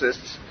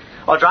physicists,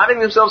 are driving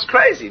themselves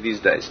crazy these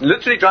days.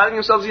 Literally driving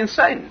themselves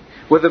insane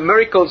with the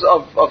miracles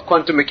of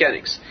quantum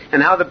mechanics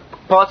and how the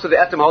parts of the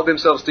atom hold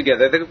themselves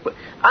together. There are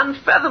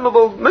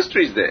unfathomable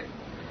mysteries there.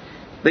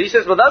 But he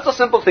says, well, those are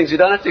simple things. You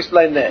don't have to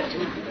explain that.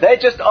 They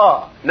just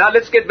are. Now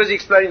let's get busy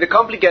explaining the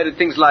complicated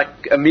things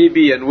like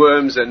amoebae and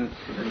worms and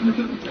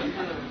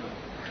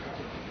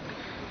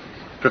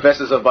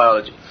professors of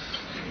biology.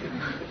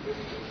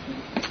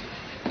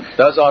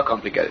 Those are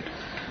complicated.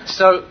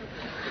 So,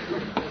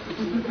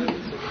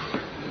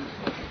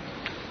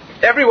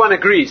 everyone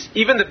agrees,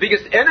 even the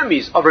biggest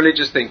enemies of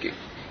religious thinking,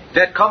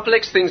 that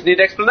complex things need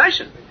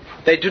explanation.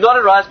 They do not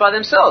arise by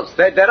themselves.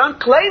 They don't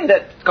claim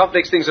that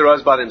complex things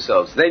arise by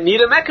themselves. They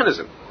need a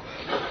mechanism.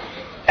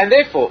 And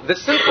therefore, the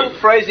simple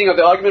phrasing of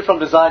the argument from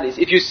design is,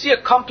 if you see a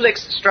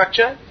complex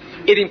structure,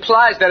 it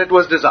implies that it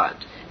was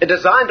designed. A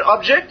designed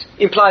object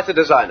implies a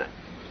designer.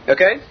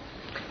 Okay?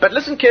 But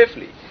listen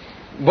carefully.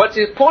 What's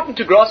important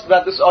to grasp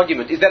about this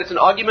argument is that it's an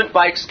argument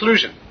by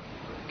exclusion.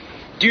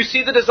 Do you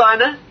see the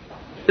designer?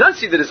 You don't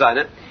see the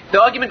designer. The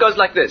argument goes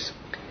like this.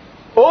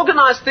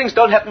 Organized things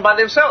don't happen by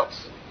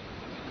themselves.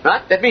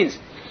 Right? That means,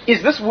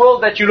 is this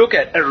world that you look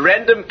at a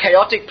random,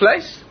 chaotic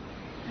place?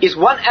 Is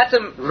one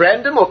atom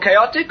random or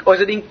chaotic? Or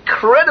is it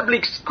incredibly,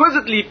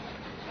 exquisitely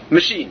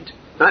machined?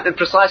 Right? And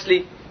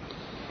precisely,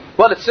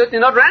 well, it's certainly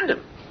not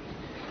random.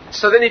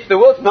 So then if the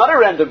world's not a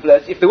random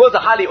place, if the world's a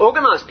highly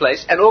organized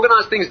place, and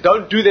organized things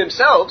don't do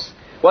themselves,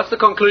 what's the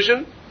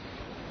conclusion?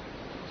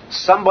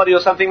 Somebody or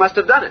something must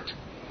have done it. Do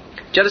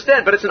you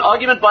understand? But it's an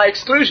argument by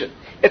exclusion.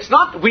 It's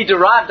not we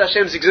derived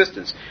Hashem's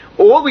existence.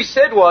 All we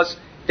said was,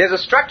 there's a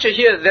structure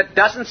here that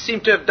doesn't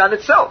seem to have done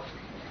itself.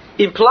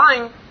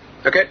 Implying,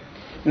 okay,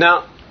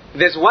 now,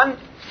 there's one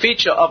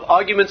feature of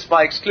arguments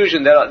by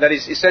exclusion that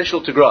is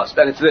essential to grasp,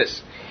 and it's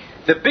this.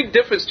 The big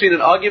difference between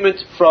an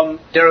argument from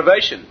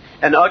derivation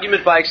and an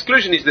argument by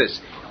exclusion is this.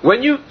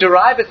 When you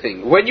derive a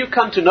thing, when you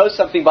come to know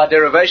something by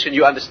derivation,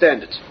 you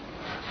understand it.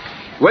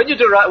 When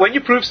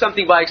you prove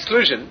something by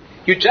exclusion,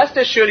 you just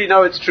as surely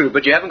know it's true,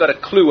 but you haven't got a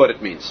clue what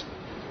it means.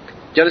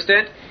 Do you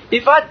understand?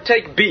 If I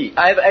take B,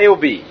 I have A or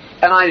B,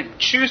 and I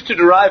choose to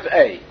derive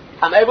A,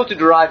 I'm able to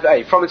derive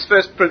A from its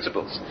first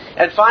principles.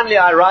 And finally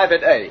I arrive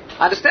at A.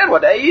 I understand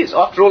what A is.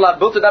 After all, I've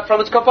built it up from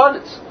its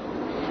components.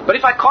 But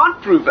if I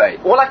can't prove A,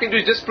 all I can do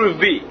is disprove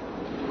B.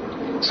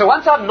 So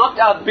once I've knocked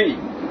out B,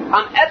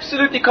 I'm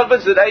absolutely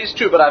convinced that A is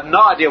true, but I have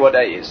no idea what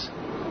A is.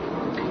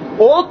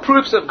 All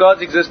proofs of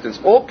God's existence,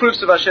 all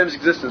proofs of Hashem's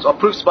existence are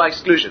proofs by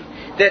exclusion.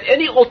 That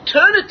any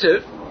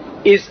alternative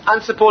is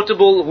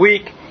unsupportable,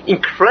 weak,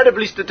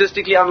 incredibly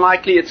statistically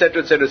unlikely,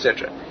 etc., etc.,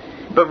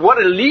 etc. But what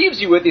it leaves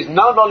you with is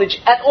no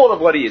knowledge at all of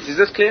what he is. Is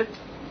this clear?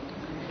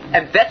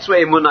 And that's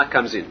where emunah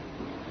comes in.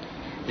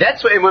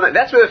 That's where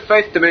the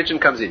faith dimension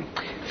comes in.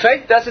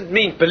 Faith doesn't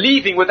mean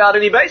believing without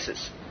any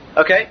basis.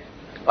 Okay?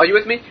 Are you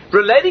with me?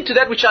 Relating to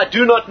that which I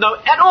do not know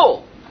at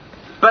all.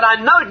 But I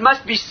know it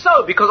must be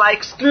so because I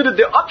excluded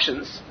the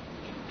options.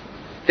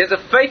 There's a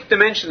faith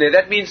dimension there.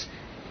 That means,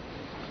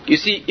 you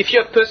see, if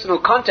you have personal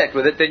contact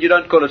with it, then you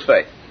don't call it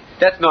faith.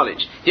 That's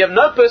knowledge. You have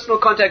no personal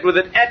contact with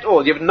it at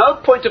all. You have no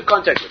point of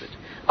contact with it.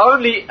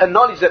 Only a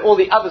knowledge that all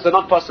the others are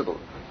not possible.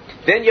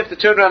 Then you have to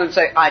turn around and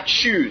say, I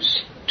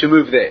choose to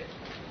move there.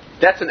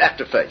 That's an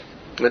act of faith.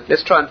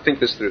 Let's try and think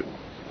this through.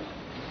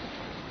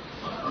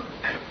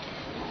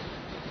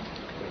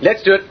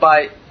 Let's do it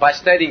by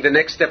stating the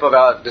next step of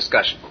our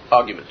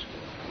argument.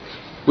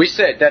 We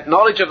said that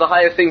knowledge of the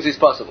higher things is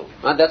possible.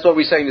 And that's what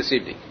we're saying this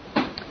evening.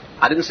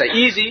 I didn't say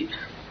easy,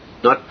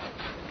 not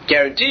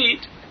guaranteed,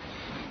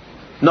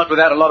 not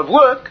without a lot of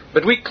work,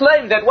 but we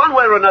claim that one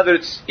way or another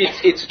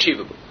it's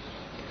achievable.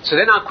 So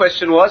then our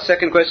question was,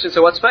 second question,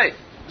 so what's faith?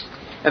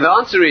 And the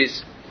answer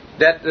is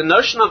that the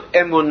notion of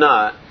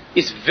emunah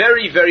is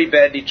very, very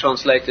badly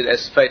translated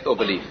as faith or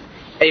belief.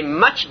 A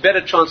much better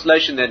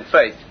translation than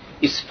faith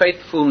is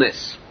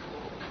faithfulness.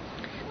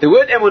 The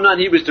word emunah in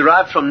Hebrew is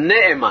derived from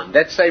ne'eman,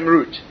 that same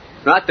root.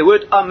 Right? The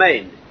word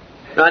amen,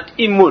 right?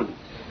 Imun,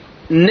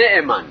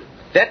 ne'eman.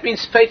 That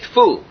means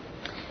faithful.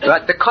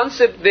 Right? The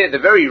concept there, the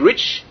very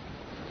rich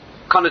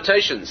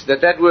connotations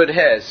that word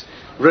has,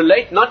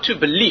 relate not to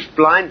belief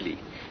blindly,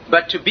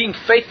 but to being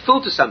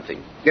faithful to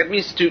something. That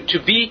means to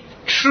be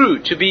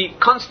true, to be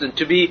constant,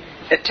 to be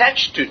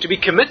attached to be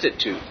committed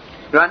to.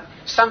 Right?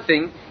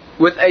 Something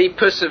with a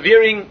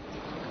persevering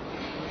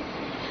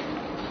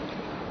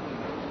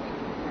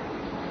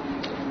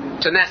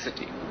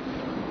tenacity.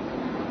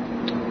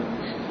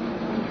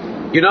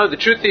 You know, the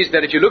truth is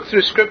that if you look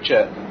through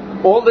Scripture,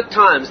 all the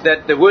times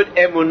that the word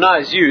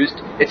emunah is used,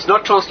 it's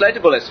not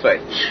translatable as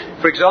faith.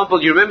 For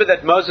example, you remember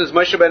that Moshe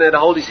Rabbeinu had to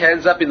hold his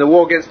hands up in the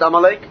war against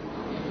Amalek?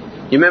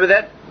 You remember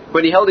that?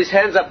 When he held his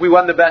hands up, we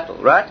won the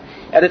battle, right?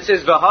 And it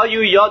says,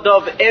 V'hayu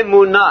yadav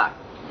emunah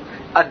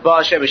ad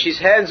Baal Shemesh. His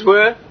hands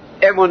were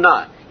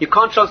emunah. You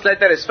can't translate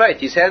that as faith.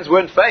 His hands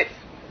weren't faith.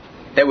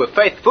 They were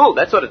faithful.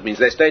 That's what it means.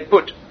 They stayed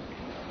put.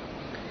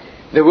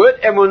 The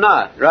word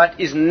emunah, right,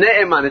 is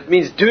ne'eman. It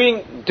means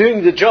doing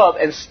the job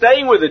and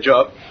staying with the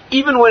job,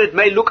 even when it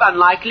may look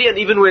unlikely and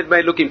even when it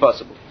may look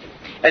impossible.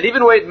 And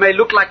even when it may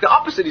look like the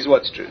opposite is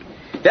what's true.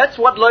 That's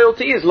what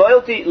loyalty is.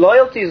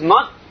 Loyalty is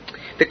not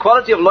the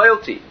quality of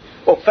loyalty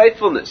or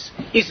faithfulness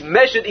is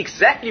measured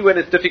exactly when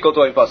it's difficult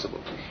or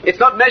impossible. It's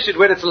not measured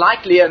when it's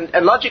likely and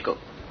logical.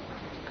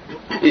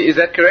 Is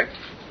that correct?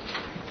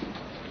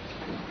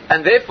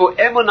 And therefore,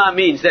 emunah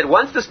means that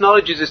once this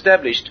knowledge is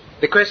established,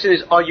 the question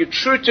is, are you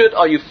true to it?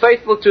 Are you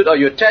faithful to it? Are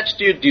you attached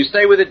to it? Do you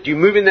stay with it? Do you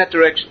move in that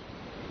direction?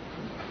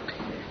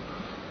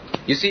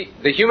 You see,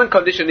 the human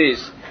condition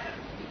is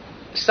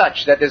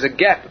such that there's a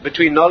gap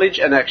between knowledge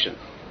and action.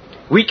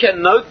 We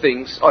can know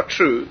things are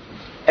true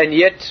and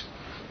yet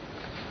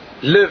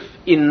live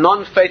in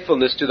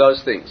non-faithfulness to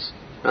those things.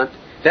 Right?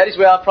 That is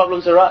where our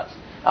problems arise.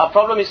 Our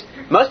problem is,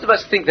 most of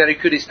us think that if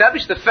we could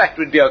establish the fact,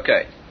 we'd be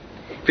okay.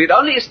 If we'd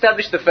only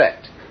establish the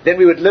fact, then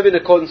we would live in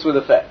accordance with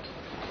the fact.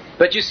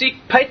 But you see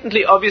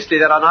patently, obviously,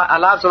 that our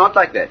lives are not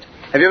like that.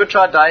 Have you ever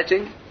tried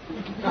dieting?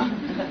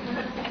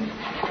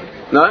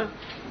 No?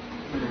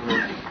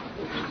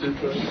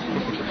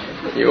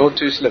 You're all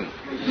too slim.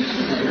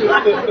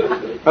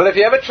 Well, if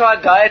you ever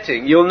tried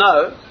dieting, you'll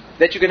know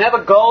that you can have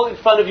a goal in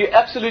front of you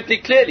absolutely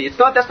clearly.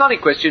 That's not a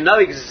question. You know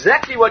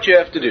exactly what you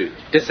have to do.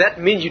 Does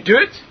that mean you do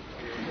it?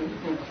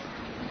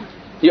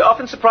 You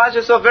often surprise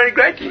yourself very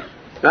greatly.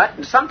 Right?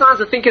 And sometimes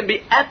the thing can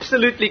be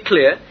absolutely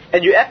clear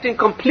and you act in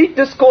complete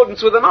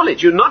discordance with the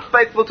knowledge. You're not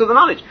faithful to the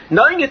knowledge.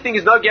 Knowing a thing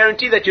is no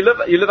guarantee that you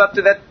live up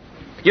to that.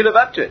 You live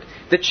up to it.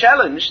 The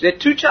challenge, there are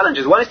two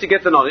challenges. One is to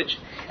get the knowledge,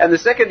 and the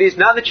second is,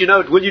 now that you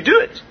know it, will you do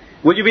it?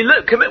 Will you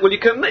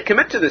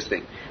commit to this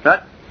thing?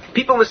 Right?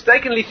 People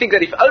mistakenly think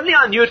that if only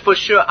I knew it for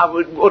sure, I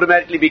would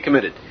automatically be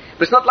committed.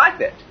 But it's not like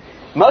that.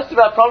 Most of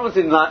our problems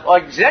in life are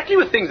exactly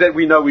with things that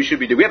we know we should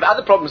be doing. We have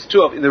other problems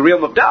too in the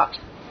realm of doubt.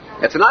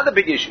 That's another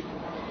big issue.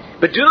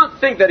 But do not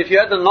think that if you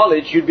had the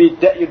knowledge, you'd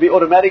be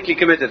automatically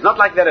committed. It's not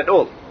like that at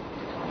all.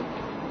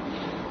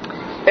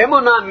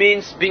 Emunah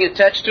means being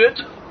attached to it,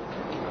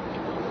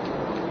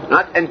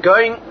 right, and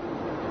going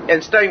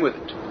and staying with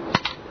it.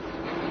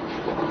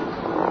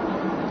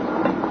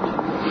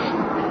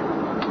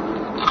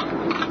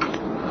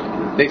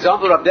 The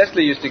example Rav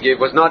Dessler used to give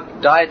was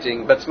not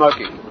dieting, but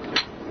smoking.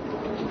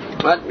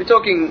 Right? We're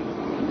talking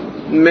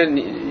men,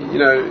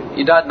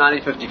 he died in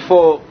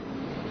 1954.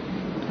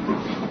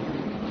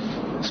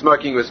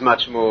 Smoking was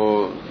much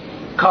more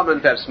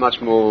common, perhaps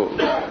much more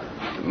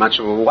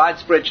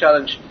widespread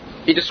challenge.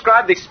 He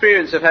described the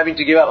experience of having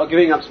to give up or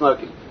giving up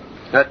smoking.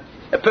 Right?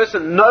 A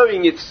person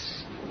knowing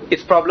its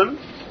problem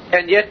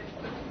and yet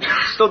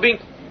still being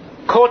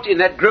caught in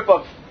that grip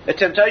of a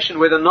temptation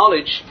where the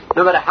knowledge,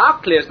 no matter how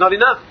clear, is not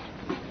enough.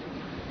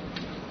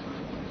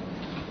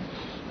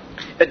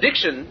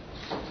 addiction,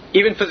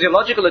 even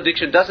physiological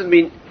addiction, doesn't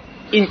mean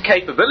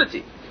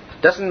incapability.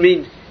 Doesn't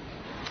mean,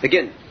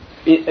 again,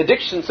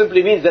 addiction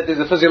simply means that there's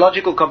a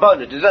physiological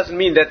component. It doesn't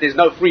mean that there's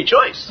no free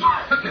choice.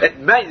 It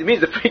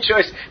means the free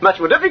choice is much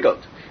more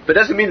difficult, but it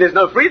doesn't mean there's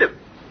no freedom.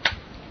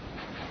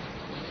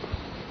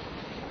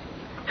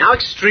 How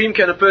extreme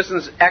can a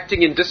person's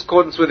acting in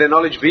discordance with their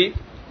knowledge be?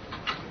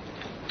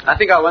 I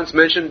think I once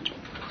mentioned,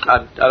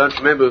 I don't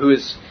remember who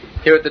was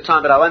here at the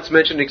time, but I once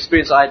mentioned an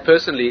experience I had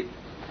personally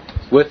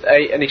with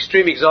an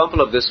extreme example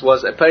of this.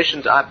 Was a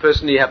patient I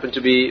personally happened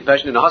to be, a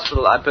patient in a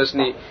hospital I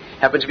personally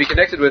happened to be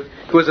connected with,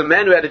 who was a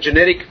man who had a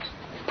genetic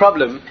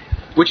problem,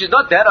 which is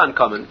not that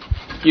uncommon.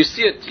 You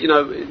see it,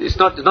 it's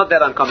not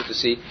that uncommon to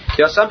see.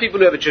 There are some people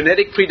who have a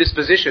genetic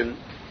predisposition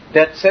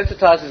that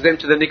sensitizes them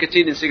to the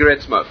nicotine in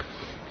cigarette smoke.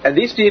 And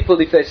these people,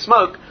 if they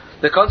smoke,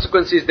 the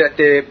consequence is that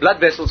their blood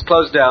vessels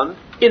close down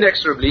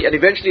inexorably, and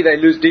eventually they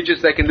lose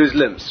digits, they can lose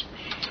limbs.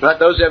 Right?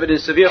 Those who have it in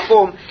severe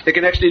form, they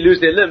can actually lose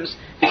their limbs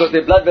because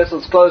their blood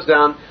vessels close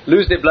down,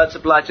 lose their blood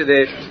supply to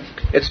their...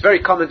 It's very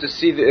common to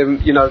see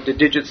the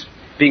digits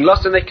being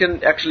lost, and they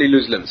can actually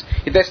lose limbs.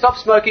 If they stop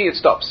smoking, it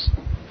stops.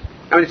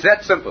 I mean, it's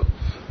that simple.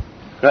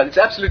 Right? It's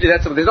absolutely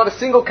that simple. There's not a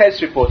single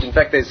case report. In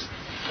fact, there's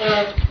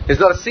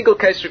not a single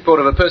case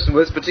report of a person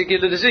with this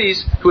particular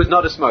disease who is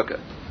not a smoker.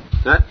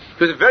 Right?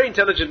 He was a very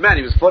intelligent man.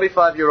 He was a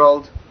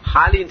 45-year-old,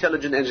 highly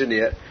intelligent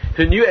engineer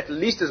who knew at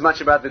least as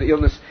much about the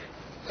illness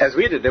as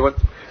we did. They were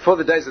before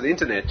the days of the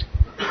internet,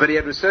 but he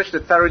had researched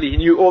it thoroughly. He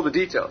knew all the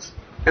details,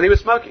 and he was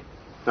smoking.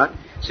 Right?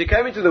 So he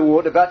came into the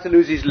ward about to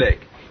lose his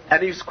leg,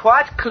 and he was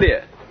quite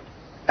clear.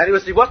 And he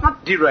was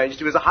not deranged.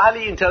 He was a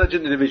highly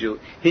intelligent individual.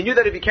 He knew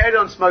that if he carried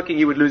on smoking,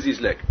 he would lose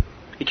his leg.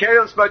 He carried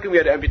on smoking, we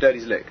had to amputate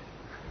his leg.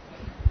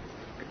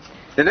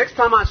 The next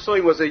time I saw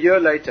him was a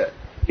year later.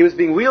 He was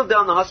being wheeled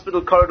down the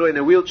hospital corridor in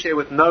a wheelchair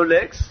with no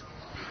legs,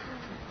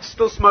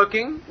 still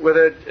smoking, with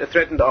a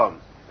threatened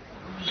arm.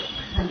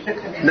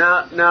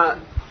 Now,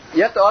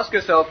 you have to ask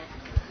yourself,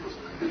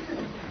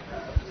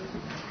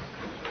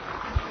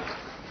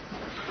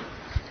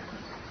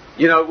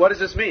 what does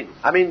this mean?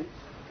 I mean,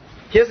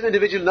 here's an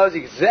individual who knows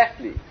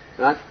exactly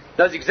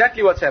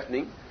what's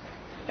happening,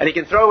 and he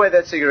can throw away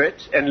that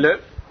cigarette and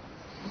live,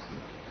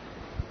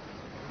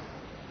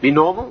 be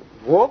normal,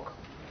 walk,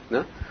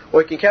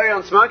 or he can carry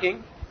on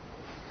smoking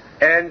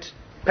and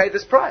pay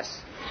this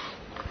price.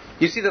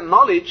 You see, the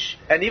knowledge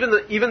and even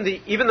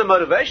the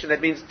motivation,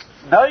 that means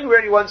knowing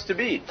where he wants to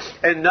be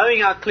and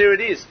knowing how clear it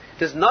is,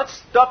 does not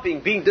stop him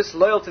being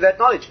disloyal to that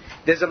knowledge.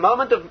 There's a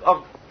moment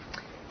of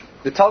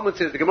the Talmud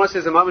says, the Gemara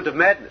says, a moment of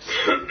madness.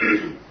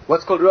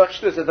 What's called ruach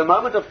shtus. At the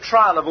moment of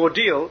trial, of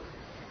ordeal,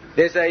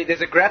 there's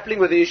a grappling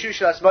with the issue: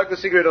 should I smoke the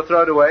cigarette or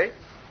throw it away?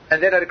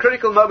 And then at a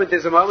critical moment,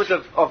 there's a moment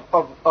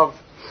of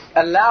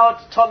allowed,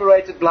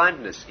 tolerated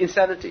blindness,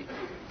 insanity.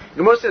 The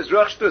Gemara says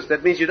ruach shtus.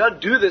 That means you don't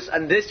do this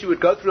unless you would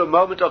go through a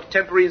moment of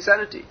temporary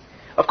insanity.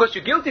 Of course,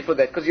 you're guilty for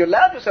that because you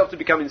allowed yourself to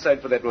become insane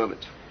for that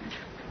moment.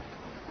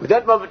 With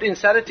that moment of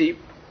insanity,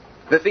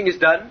 the thing is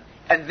done.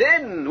 And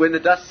then, when the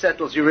dust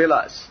settles, you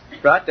realize,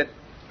 right,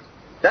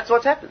 that's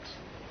what happens.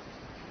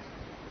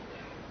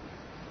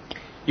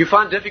 You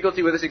find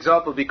difficulty with this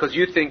example because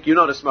you think you're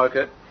not a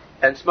smoker,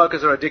 and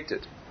smokers are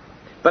addicted.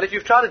 But if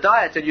you've tried a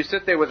diet and you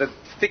sit there with a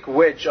thick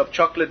wedge of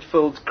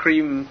chocolate-filled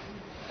cream,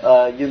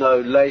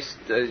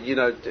 laced, and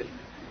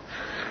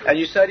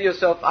you say to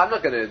yourself, "I'm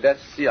not going to."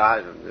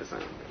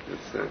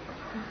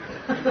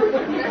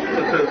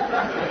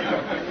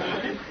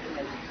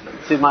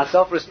 See, my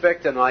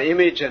self-respect and my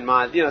image and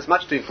my, it's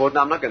much too important.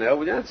 I'm not going to.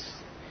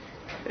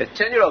 A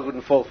 10-year-old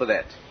wouldn't fall for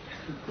that.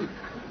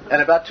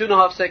 And about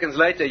 2.5 seconds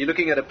later, you're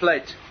looking at a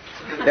plate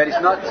that is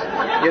not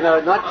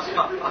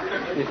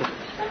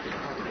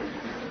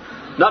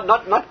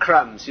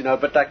crumbs,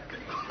 but like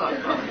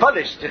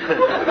polished. So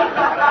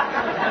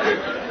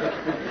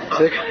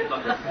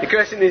the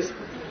question is,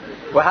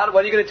 what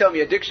are you going to tell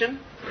me? Addiction?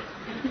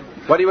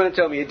 What do you want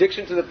to tell me?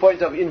 Addiction to the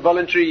point of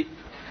involuntary,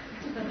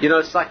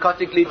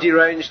 psychotically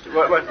deranged.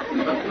 What?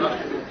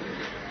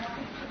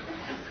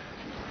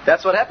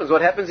 That's what happens.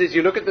 What happens is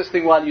you look at this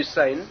thing while you're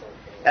sane,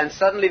 and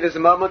suddenly there's a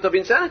moment of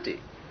insanity.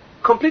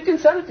 Complete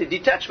insanity,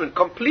 detachment,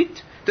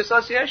 complete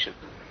dissociation.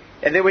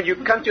 And then when you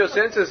come to your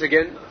senses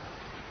again,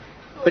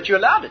 but you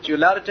allowed it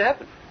to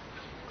happen.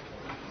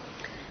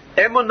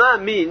 Emunah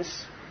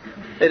means,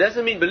 it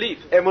doesn't mean belief.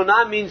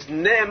 Emunah means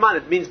ne'eman,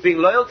 it means being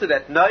loyal to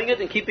that, knowing it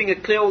and keeping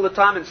it clear all the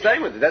time and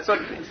staying with it. That's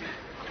what it means.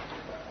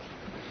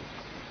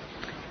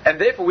 And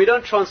therefore, we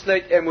don't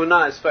translate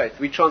emunah as faith.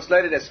 We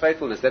translate it as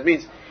faithfulness. That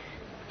means,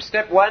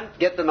 step one,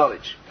 get the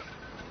knowledge.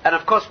 And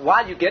of course,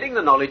 while you're getting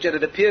the knowledge, and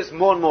it appears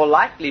more and more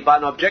likely by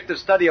an objective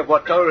study of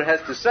what Torah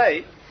has to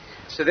say,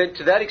 so then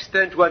to that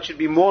extent, one should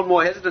be more and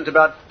more hesitant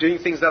about doing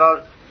things that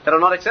are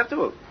not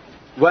acceptable.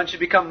 One should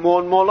become more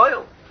and more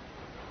loyal.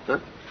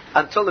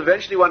 Until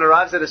eventually one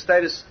arrives at a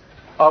status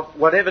of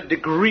whatever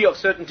degree of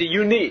certainty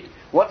you need.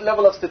 What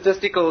level of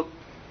statistical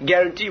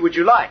guarantee would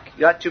you like?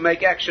 You have to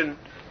make action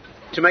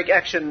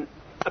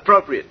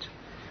appropriate.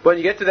 When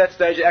you get to that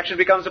stage, action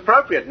becomes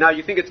appropriate. Now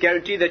you think it's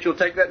guaranteed that you'll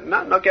take that?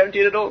 No, not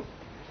guaranteed at all.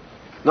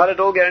 Not at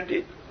all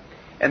guaranteed.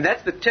 And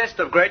that's the test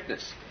of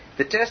greatness.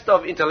 The test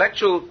of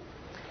intellectual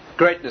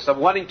greatness, of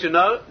wanting to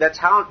know. That's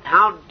how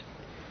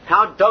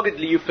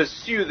doggedly you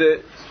pursue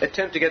the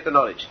attempt to get the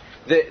knowledge.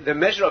 The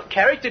measure of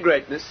character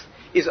greatness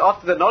is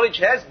after the knowledge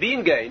has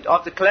been gained,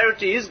 after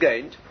clarity is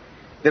gained.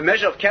 The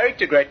measure of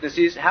character greatness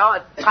is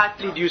how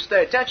tightly do you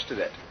stay attached to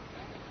that.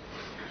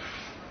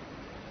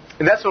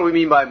 And that's what we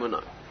mean by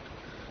emunah.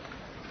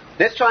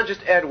 Let's try and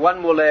just add one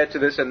more layer to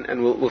this,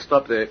 and we'll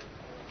stop there.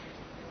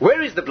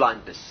 Where is the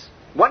blindness?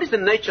 What is the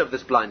nature of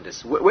this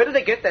blindness? Where do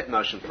they get that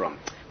notion from?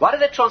 Why do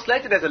they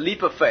translate it as a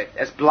leap of faith,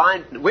 as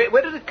blind? Where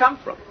did it come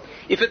from?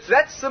 If it's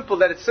that simple,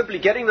 that it's simply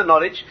getting the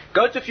knowledge,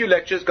 go to a few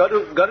lectures, go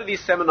to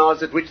these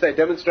seminars at which they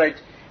demonstrate,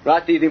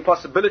 right, the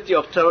impossibility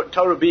of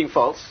Torah being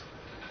false.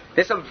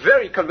 There's some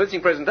very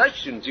convincing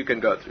presentations you can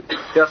go through.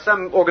 There are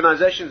some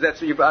organizations I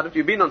don't know if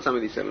you've been on some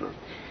of these seminars.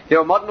 There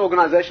are modern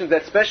organizations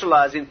that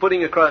specialize in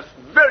putting across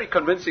very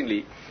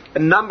convincingly a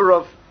number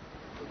of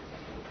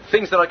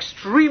things that are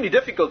extremely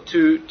difficult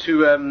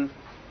to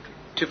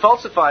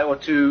falsify or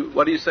to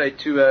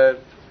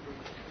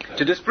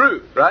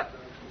disprove, right?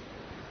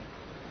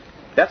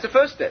 That's the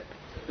first step.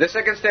 The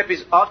second step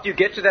is after you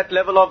get to that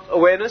level of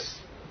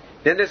awareness,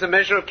 then there's a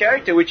measure of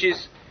character, which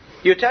is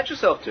you attach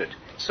yourself to it.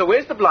 So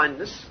where's the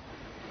blindness?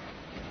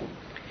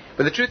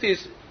 But the truth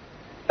is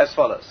as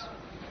follows.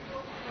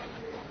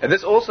 And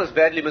this also is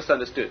badly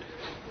misunderstood.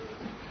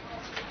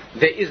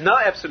 There is no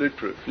absolute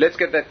proof. Let's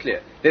get that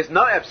clear. There's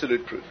no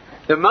absolute proof.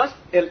 The most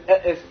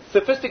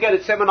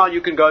sophisticated seminar you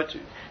can go to,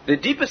 the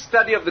deepest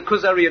study of the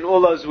Kuzari and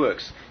all those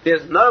works,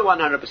 there's no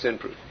 100%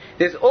 proof.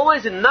 There's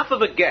always enough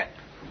of a gap.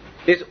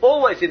 There's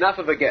always enough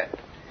of a gap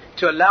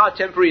to allow a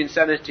temporary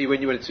insanity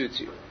when it suits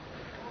you.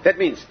 That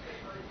means,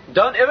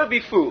 don't ever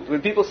be fooled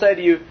when people say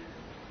to you,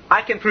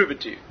 I can prove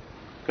it to you.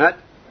 Right?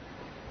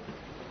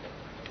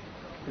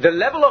 The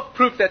level of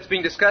proof that's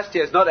being discussed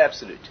here is not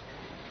absolute.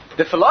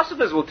 The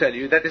philosophers will tell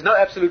you that there's no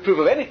absolute proof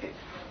of anything.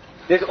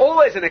 There's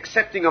always an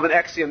accepting of an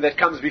axiom that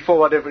comes before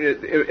whatever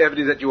it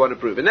is that you want to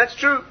prove. And that's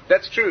true.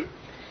 That's true.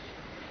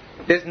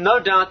 There's no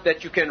doubt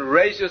that you can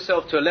raise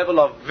yourself to a level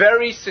of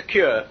very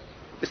secure,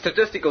 in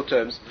statistical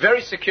terms,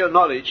 very secure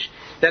knowledge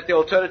that the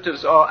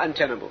alternatives are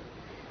untenable.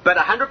 But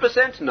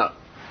 100%, no.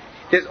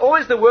 There's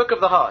always the work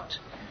of the heart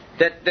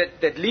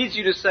that leads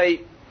you to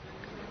say,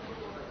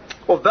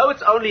 although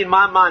it's only in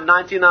my mind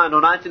 99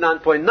 or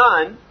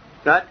 99.9,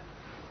 right?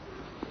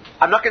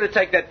 I'm not going to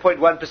take that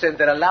 0.1%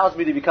 that allows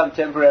me to become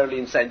temporarily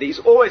insane. There is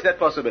always that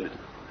possibility.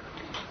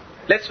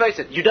 Let's face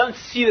it, you don't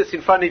see this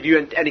in front of you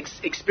and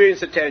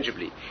experience it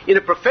tangibly. In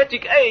a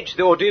prophetic age,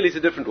 the ordeal is a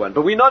different one.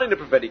 But we're not in a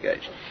prophetic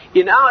age.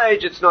 In our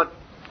age, it's not.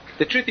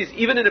 The truth is,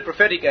 even in a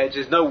prophetic age,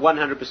 there's no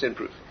 100%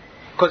 proof.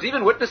 Because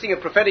even witnessing a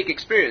prophetic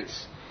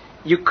experience,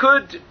 you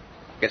could,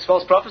 it's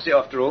false prophecy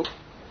after all.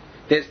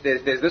 There's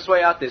this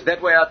way out, there's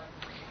that way out.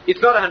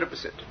 It's not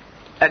 100%.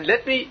 And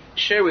let me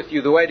share with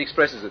you the way it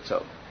expresses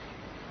itself.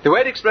 The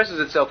way it expresses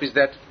itself is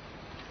that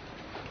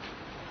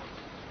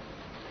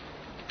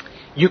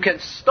you can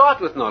start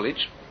with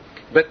knowledge,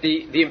 but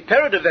the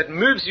imperative that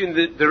moves you in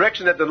the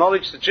direction that the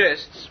knowledge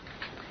suggests,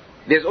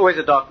 there's always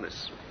a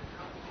darkness.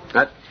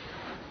 Right?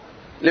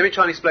 Let me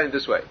try and explain it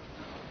this way.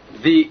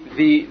 The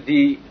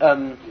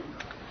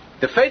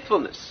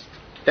faithfulness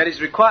that is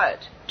required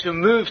to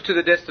move to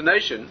the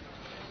destination,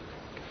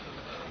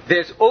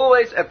 there's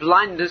always a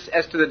blindness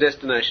as to the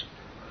destination.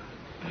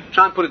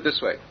 Try and put it this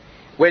way.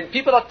 When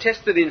people are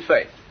tested in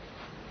faith,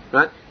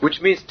 right, which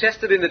means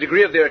tested in the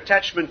degree of their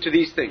attachment to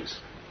these things,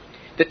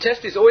 the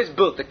test is always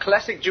built, the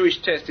classic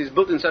Jewish test is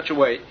built in such a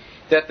way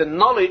that the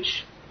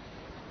knowledge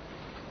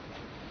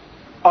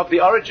of the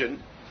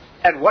origin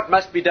and what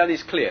must be done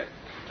is clear.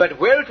 But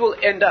where it will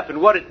end up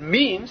and what it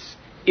means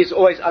is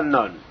always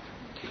unknown.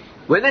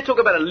 When they talk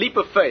about a leap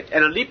of faith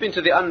and a leap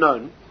into the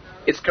unknown,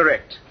 it's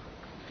correct.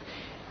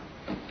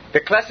 The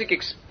classic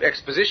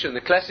exposition,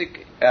 the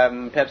classic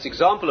perhaps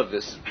example of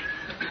this,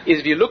 is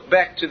if you look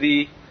back to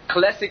the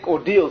classic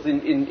ordeals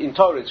in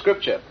Torah, in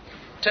Scripture.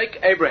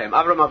 Take Avraham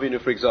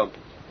Avinu, for example.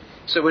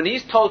 So when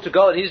he's told to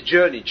go on his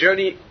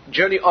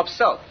journey of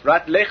self,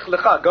 right? Lech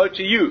lecha, go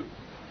to you.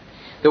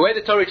 The way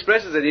the Torah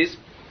expresses it is,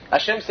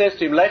 Hashem says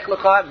to him, Lech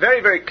lecha, very,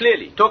 very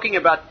clearly, talking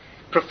about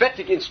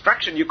prophetic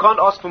instruction. You can't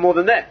ask for more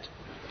than that.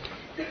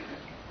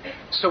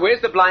 So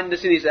where's the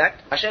blindness in his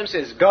act? Hashem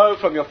says, go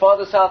from your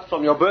father's house,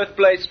 from your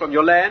birthplace, from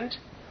your land,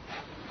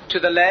 to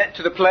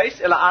the place,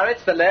 El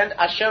Haaretz, the land,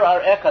 Asher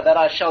Arecha, that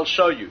I shall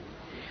show you.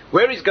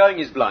 Where he's going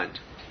is blind.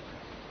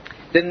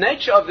 The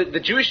nature of the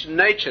Jewish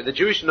nature, the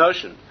Jewish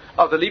notion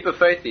of the leap of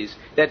faith is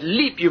that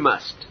leap you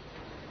must.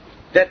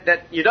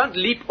 That you don't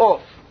leap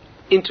off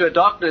into a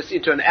darkness,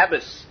 into an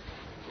abyss,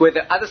 where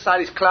the other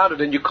side is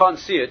clouded and you can't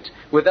see it,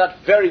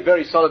 without very,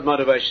 very solid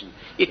motivation.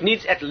 It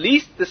needs at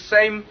least the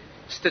same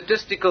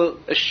statistical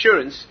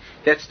assurance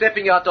that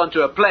stepping out onto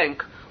a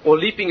plank or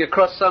leaping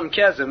across some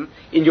chasm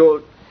in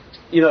your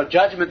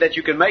judgment that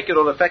you can make it,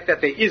 or the fact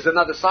that there is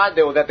another side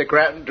there, or that the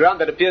ground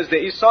that appears there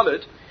is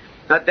solid.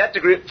 At that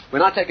degree,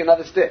 when I take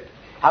another step,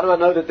 how do I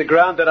know that the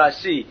ground that I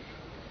see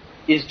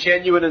is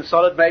genuine and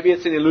solid. Maybe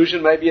it's an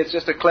illusion. Maybe it's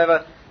just a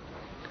clever.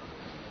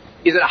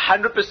 Is it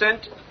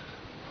 100%?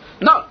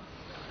 No.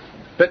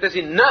 But there's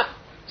enough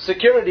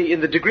security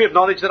in the degree of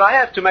knowledge that I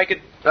have to make it,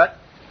 right?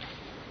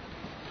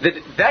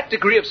 That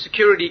degree of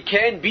security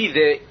can be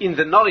there in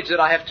the knowledge that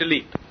I have to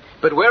leap.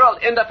 But where I'll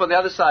end up on the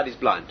other side is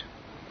blind.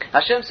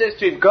 Hashem says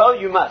to him, go,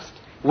 you must.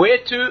 Where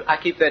to? I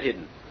keep that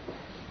hidden.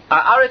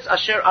 Ha'aretz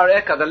asher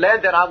areka, the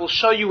land that I will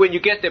show you when you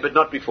get there, but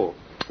not before.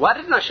 Why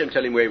didn't Hashem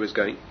tell him where he was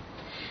going?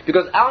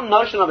 Because our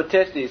notion of a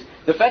test is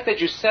the fact that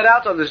you set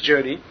out on this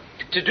journey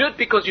to do it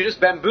because you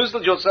just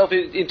bamboozled yourself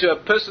into a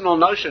personal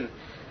notion.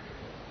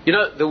 You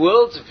know, the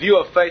world's view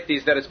of faith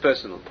is that it's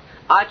personal.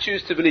 I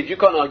choose to believe. You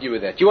can't argue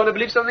with that. You want to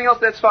believe something else?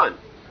 That's fine.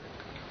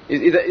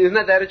 Isn't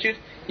that the attitude?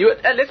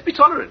 Let's be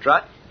tolerant,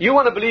 right? You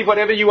want to believe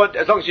whatever you want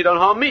as long as you don't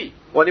harm me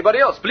or anybody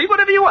else. Believe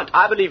whatever you want.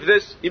 I believe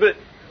this.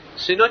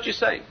 So not you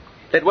saying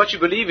that what you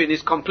believe in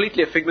is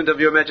completely a figment of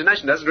your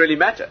imagination. It doesn't really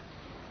matter.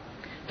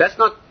 That's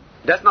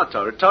not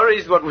Torah. Torah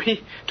is what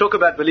we talk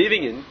about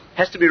believing in. It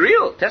has to be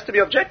real. It has to be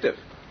objective.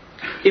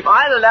 If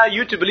I allow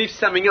you to believe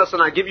something else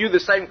and I give you the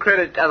same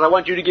credit as I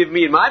want you to give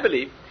me in my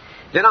belief,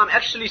 then I'm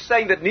actually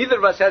saying that neither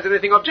of us has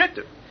anything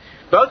objective.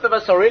 Both of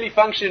us are really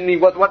functioning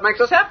what makes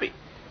us happy.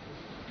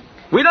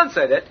 We don't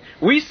say that.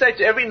 We say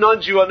to every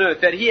non-Jew on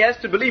earth that he has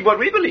to believe what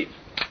we believe.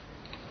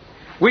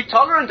 We're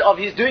tolerant of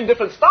his doing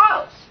different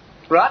styles,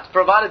 right?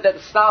 Provided that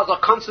the styles are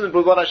consonant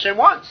with what Hashem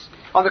wants.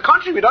 On the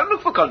contrary, we don't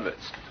look for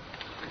converts.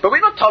 But we're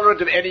not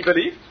tolerant of any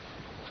belief.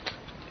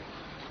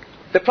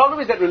 The problem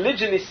is that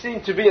religion is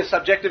seen to be a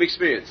subjective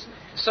experience.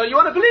 So you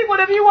want to believe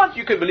whatever you want.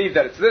 You can believe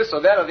that it's this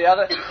or that or the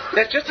other.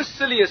 That's just as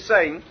silly as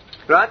saying,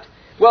 right?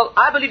 Well,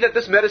 I believe that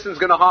this medicine is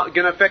going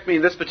to affect me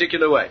in this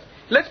particular way.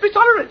 Let's be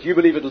tolerant. You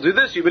believe it'll do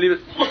this. You believe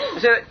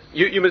it. So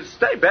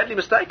you're badly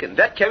mistaken.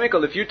 That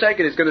chemical, if you take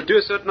it, is going to do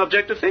a certain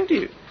objective thing to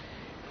you.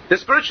 The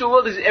spiritual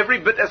world is every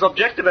bit as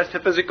objective as the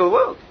physical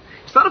world.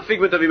 It's not a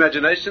figment of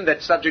imagination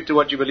that's subject to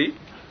what you believe.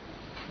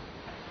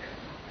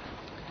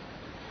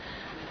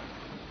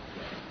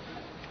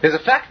 There's a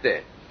fact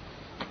there.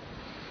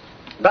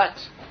 But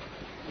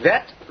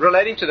that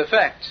relating to the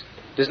fact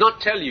does not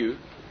tell you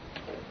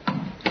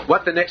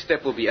what the next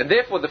step will be. And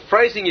therefore the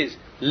phrasing is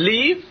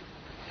leave,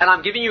 and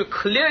I'm giving you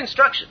clear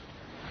instruction,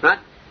 right?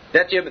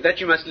 That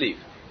you must leave.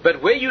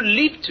 But where you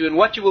leap to and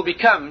what you will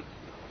become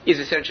is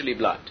essentially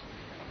blind.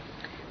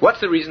 What's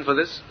the reason for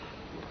this?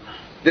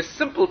 The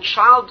simple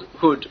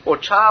childhood or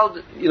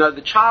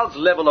the child's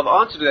level of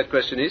answer to that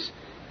question is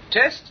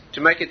test,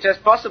 to make a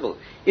test possible.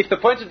 If the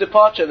point of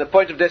departure and the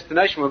point of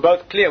destination were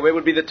both clear, where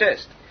would be the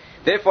test?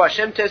 Therefore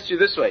Hashem tests you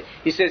this way.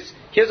 He says,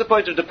 here's a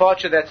point of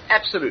departure that's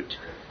absolute.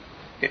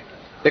 Okay.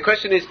 The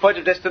question is, point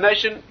of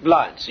destination,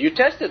 blind. So you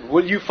test it.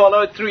 Will you follow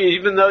it through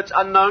even though it's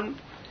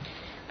unknown?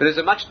 But there's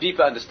a much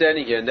deeper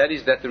understanding here, and that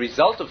is that the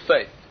result of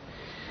faith,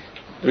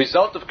 the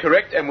result of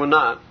correct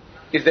emunah,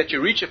 is that you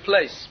reach a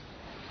place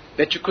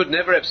that you could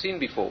never have seen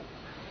before.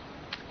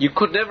 You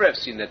could never have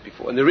seen that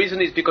before. And the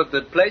reason is because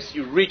the place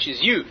you reach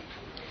is you.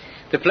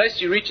 The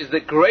place you reach is the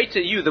greater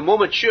you, the more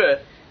mature,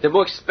 the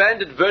more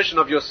expanded version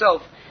of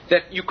yourself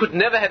that you could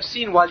never have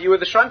seen while you were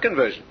the shrunken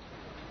version.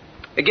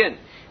 Again,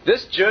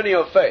 this journey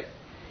of faith,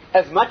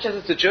 as much as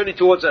it's a journey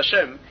towards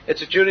Hashem,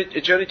 it's a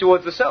journey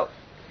towards the self.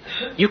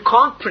 You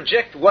can't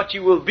project what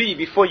you will be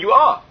before you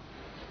are.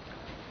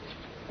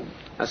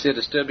 I see a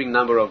disturbing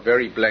number of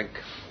very blank.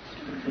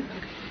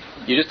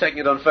 You're just taking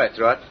it on faith,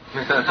 right?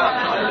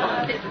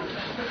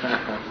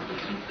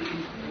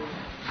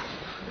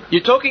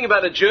 You're talking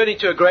about a journey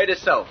to a greater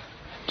self,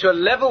 to a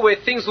level where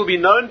things will be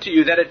known to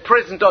you that at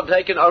present are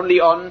taken only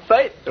on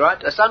faith,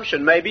 right?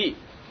 Assumption, maybe.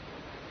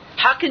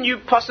 How can you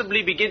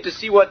possibly begin to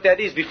see what that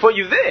is before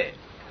you're there?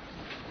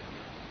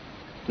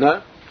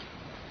 No?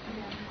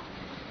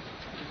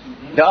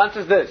 The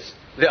answer is this.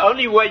 The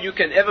only way you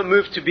can ever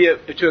move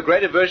to a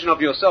greater version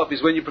of yourself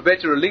is when you're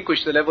prepared to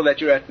relinquish the level that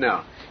you're at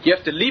now. You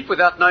have to leap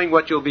without knowing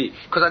what you'll be.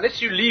 Because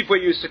unless you leave where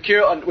you're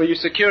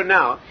secure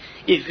now,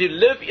 if you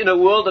live in a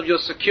world of your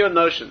secure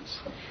notions,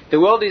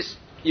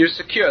 you're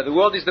secure. The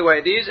world is the way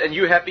it is, and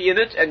you're happy in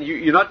it, and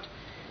you have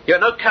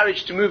no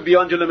courage to move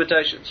beyond your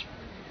limitations.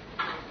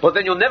 Well,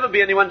 then you'll never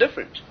be anyone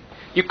different.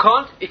 You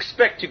can't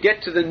expect to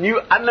get to the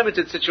new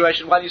unlimited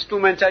situation while you still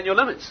maintain your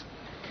limits.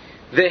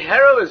 The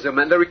heroism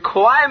and the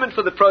requirement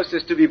for the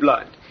process to be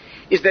blind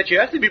is that you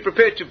have to be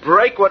prepared to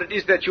break what it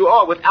is that you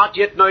are without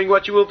yet knowing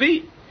what you will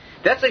be.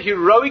 That's a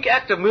heroic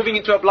act of moving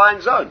into a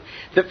blind zone.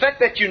 The fact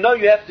that you know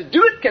you have to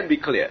do it can be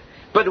clear.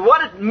 But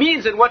what it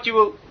means and what you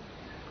will...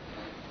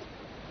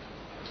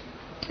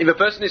 If a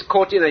person is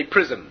caught in a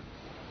prism,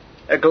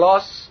 a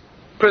glass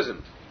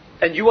prism,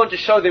 and you want to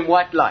show them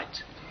white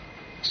light,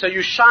 so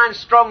you shine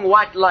strong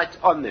white light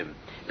on them.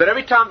 But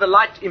every time the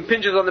light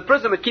impinges on the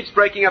prism, it keeps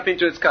breaking up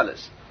into its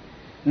colors.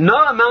 No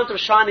amount of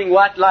shining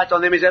white light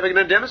on them is ever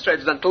going to demonstrate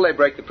it until they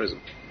break the prism.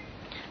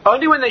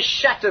 Only when they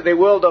shatter their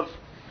world of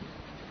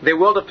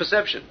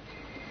perception.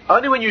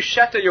 Only when you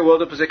shatter your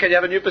world of perception can you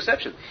have a new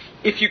perception.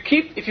 If you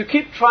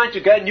keep trying to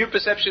gain new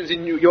perceptions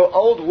in your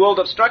old world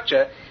of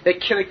structure, they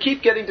can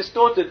keep getting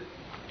distorted.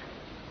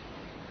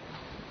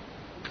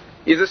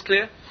 Is this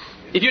clear?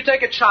 If you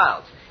take a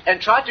child and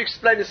try to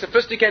explain a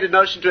sophisticated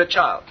notion to a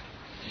child,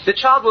 the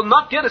child will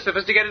not get a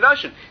sophisticated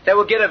notion. They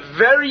will get a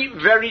very,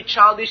 very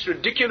childish,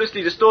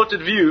 ridiculously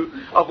distorted view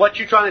of what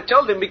you're trying to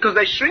tell them, because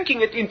they're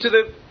shrinking it into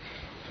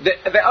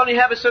they only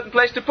have a certain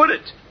place to put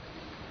it.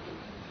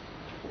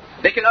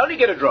 They can only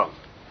get it wrong.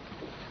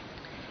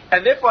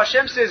 And therefore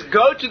Hashem says,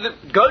 go to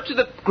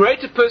the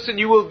greater person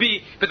you will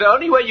be, but the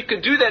only way you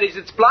can do that is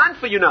it's blind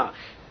for you now.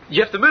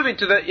 You have to move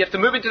into the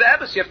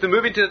abyss, you have to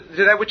move into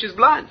that which is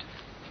blind.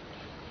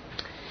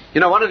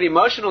 One of the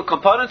emotional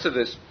components of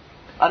this,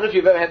 I don't know if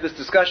you've ever had this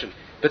discussion,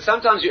 but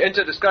sometimes you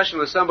enter a discussion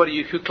with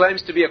somebody who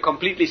claims to be a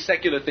completely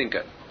secular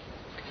thinker.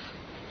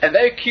 And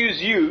they accuse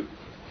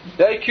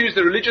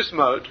the religious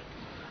mode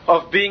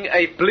of being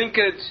a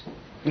blinkered,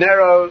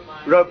 narrow,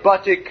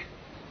 robotic,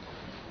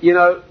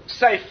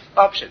 safe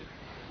option.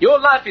 Your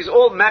life is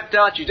all mapped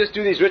out, you just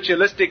do these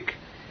ritualistic,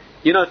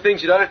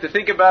 things, you don't have to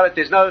think about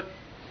it,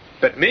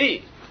 But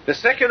me, the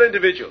secular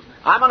individual,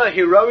 I'm on a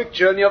heroic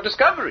journey of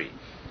discovery.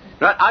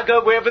 Right? I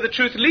go wherever the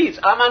truth leads.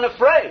 I'm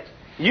unafraid.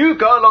 You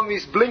go along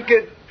these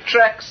blinkered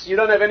tracks. You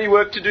don't have any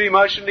work to do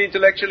emotionally,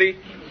 intellectually.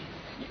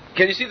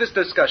 Can you see this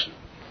discussion?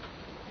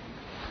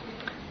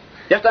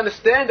 You have to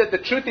understand that the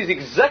truth is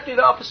exactly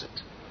the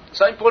opposite. It's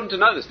so important to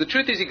know this. The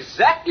truth is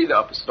exactly the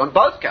opposite on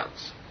both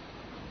counts.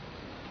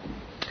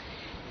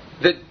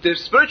 The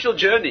spiritual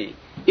journey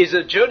is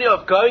a journey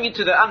of going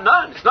into the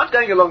unknown. It's not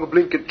going along the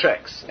blinkered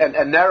tracks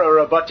and narrow,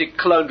 robotic,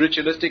 cloned,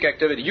 ritualistic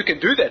activity. You can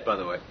do that, by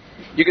the way.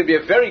 You can be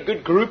a very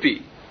good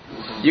groupie.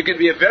 You can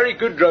be a very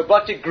good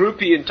robotic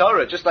groupie in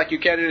Torah, just like you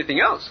can in anything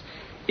else.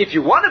 If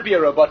you want to be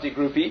a robotic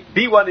groupie,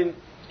 be one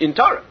in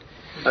Torah.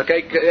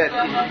 Okay?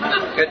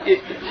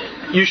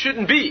 You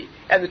shouldn't be.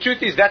 And the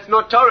truth is, that's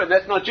not Torah and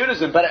that's not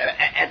Judaism. But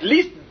at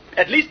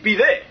least be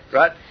there,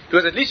 right?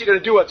 Because at least you're going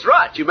to do what's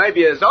right. You may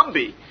be a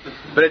zombie,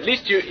 but at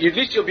least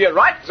you'll be a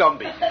right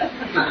zombie.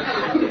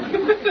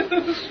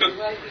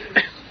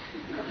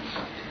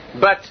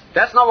 But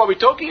that's not what we're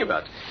talking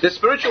about. The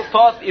spiritual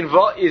path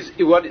involves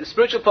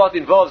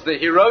the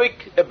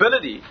heroic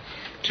ability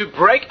to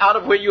break out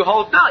of where you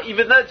hold now,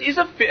 even though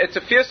it's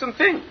a fearsome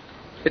thing.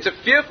 It's a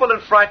fearful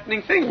and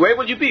frightening thing. Where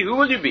will you be? Who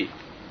will you be?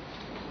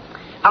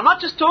 I'm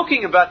not just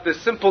talking about the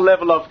simple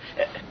level of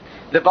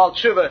the Baal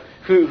Tshuva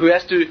who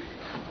has to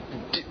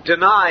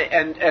deny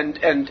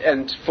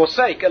and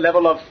forsake a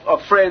level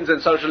of friends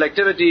and social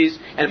activities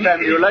and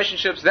family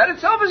relationships. That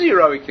itself is a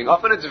heroic thing.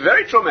 Often it's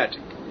very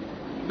traumatic.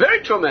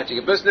 Very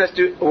traumatic. A person has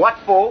to, what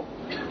for?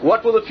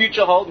 What will the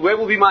future hold? Where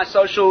will be my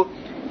social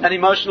and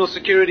emotional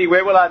security?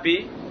 Where will I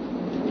be?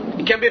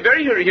 It can be a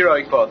very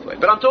heroic pathway.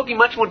 But I'm talking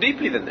much more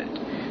deeply than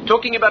that.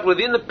 Talking about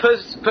within the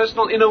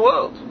personal inner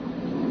world.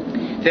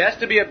 There has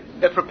to be a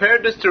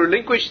preparedness to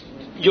relinquish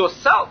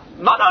yourself,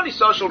 not only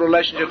social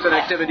relationships and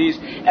activities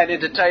and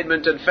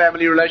entertainment and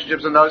family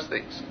relationships and those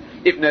things,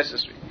 if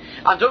necessary.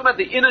 I'm talking about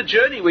the inner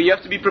journey where you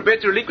have to be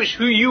prepared to relinquish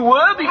who you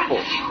were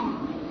before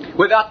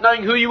without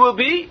knowing who you will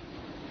be.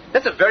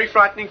 That's a very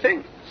frightening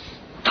thing.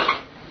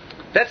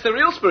 That's the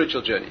real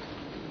spiritual journey.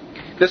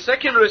 The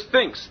secularist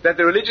thinks that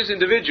the religious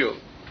individual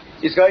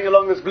is going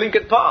along this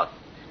blinkered path.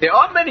 There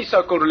are many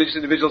so-called religious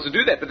individuals who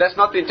do that, but that's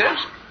not the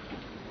intention.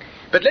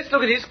 But let's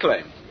look at his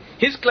claim.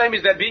 His claim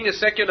is that being a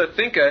secular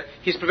thinker,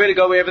 he's prepared to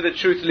go wherever the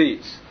truth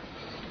leads.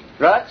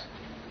 Right?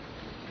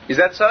 Is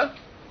that so?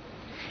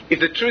 If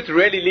the truth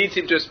really leads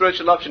him to a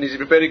spiritual option, is he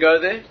prepared to go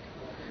there?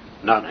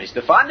 No, he's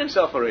defined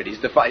himself already.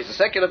 He's a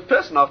secular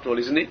person after all,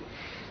 isn't he?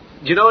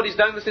 Do you know what he's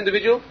done, this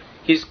individual?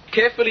 He's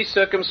carefully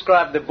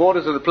circumscribed the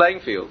borders of the playing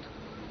field.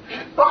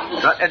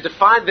 Right? And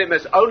defined them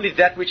as only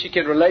that which he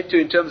can relate to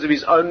in terms of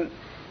his own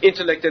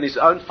intellect and his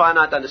own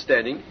finite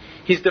understanding.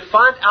 He's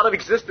defined out of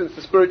existence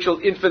the spiritual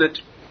infinite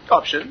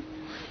option.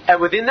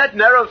 And within that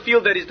narrow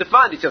field that he's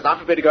defined, he says, I'm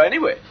prepared to go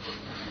anywhere.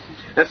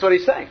 That's what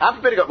he's saying. I'm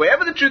prepared to go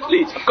wherever the truth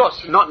leads. Of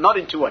course, not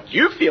into what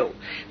you feel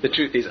the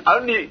truth is.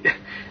 I'm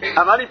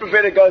only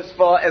prepared to go as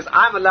far as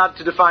I'm allowed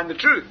to define the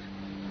truth.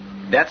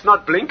 That's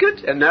not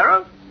blinkered and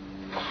narrow.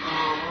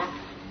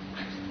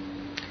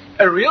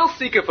 A real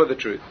seeker for the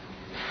truth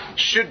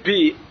should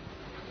be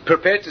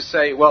prepared to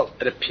say, well,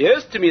 it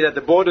appears to me that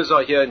the borders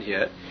are here and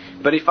here,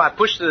 but if I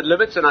push the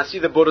limits and I see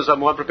the borders are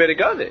more, I'm prepared to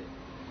go there.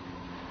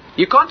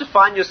 You can't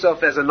define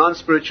yourself as a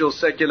non-spiritual,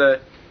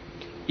 secular,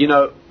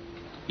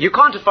 you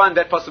can't define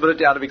that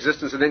possibility out of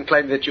existence and then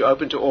claim that you're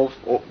open to all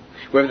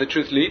wherever the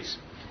truth leads.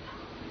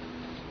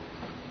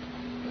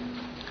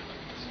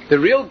 The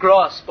real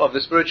grasp of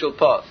the spiritual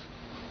path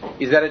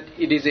is that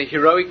it is a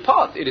heroic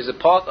path. It is a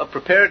path of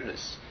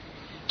preparedness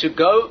to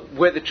go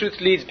where the truth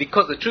leads,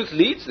 because the truth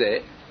leads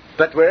there,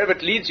 but wherever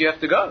it leads you have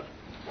to go.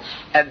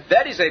 And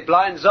that is a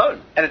blind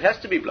zone, and it has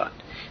to be blind.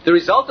 The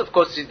result, of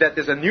course, is that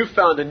there's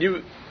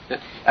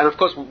and of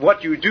course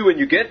what you do when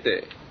you get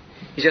there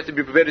is you have to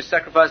be prepared to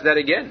sacrifice that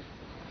again.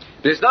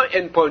 There's no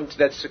end point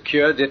that's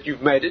secure, that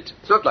you've made it.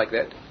 It's not like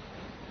that.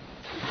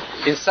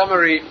 In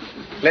summary,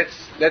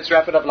 let's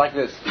wrap it up like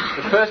this.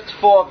 The first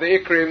four of the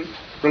Ikrim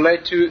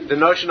relate to the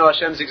notion of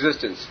Hashem's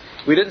existence.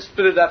 We didn't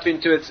split it up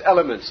into its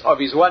elements of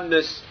His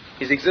oneness,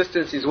 his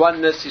existence, his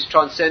oneness, his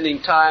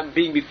transcending time,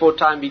 being before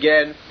time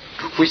began.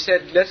 We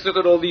said, let's look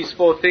at all these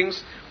four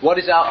things. What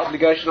is our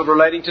obligation of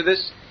relating to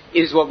this? It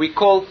is what we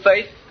call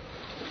faith,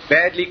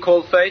 badly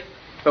called faith,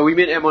 but we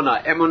mean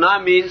emunah.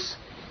 Emunah means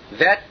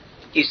that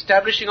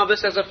establishing of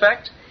this as a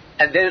fact,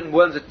 and then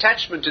one's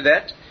attachment to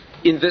that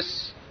in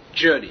this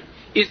journey.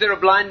 Is there a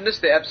blindness?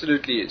 There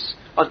absolutely is.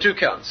 On two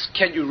counts.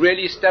 Can you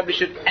really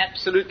establish it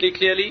absolutely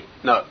clearly?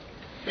 No.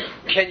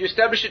 Can you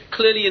establish it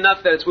clearly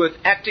enough that it's worth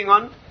acting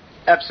on?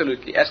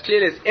 Absolutely. As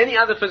clearly as any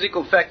other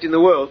physical fact in the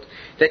world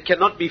that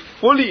cannot be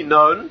fully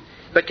known,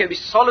 but can be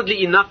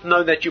solidly enough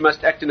known that you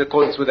must act in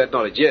accordance with that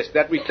knowledge. Yes,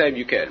 that we claim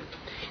you can.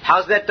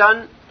 How's that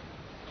done?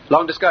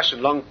 Long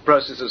discussion, long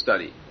process of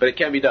study. But it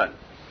can be done.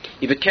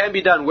 If it can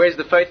be done, where's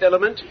the faith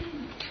element?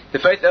 The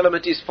faith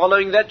element is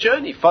following that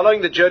journey,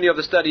 following the journey of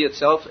the study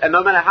itself, and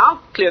no matter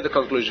how clear the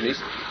conclusion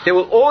is, there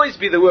will always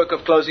be the work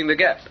of closing the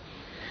gap.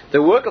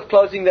 The work of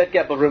closing that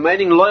gap, of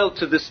remaining loyal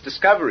to this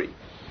discovery,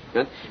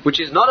 which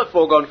is not a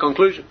foregone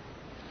conclusion.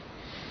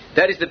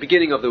 That is the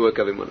beginning of the work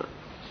of Emunah.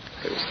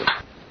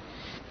 Okay,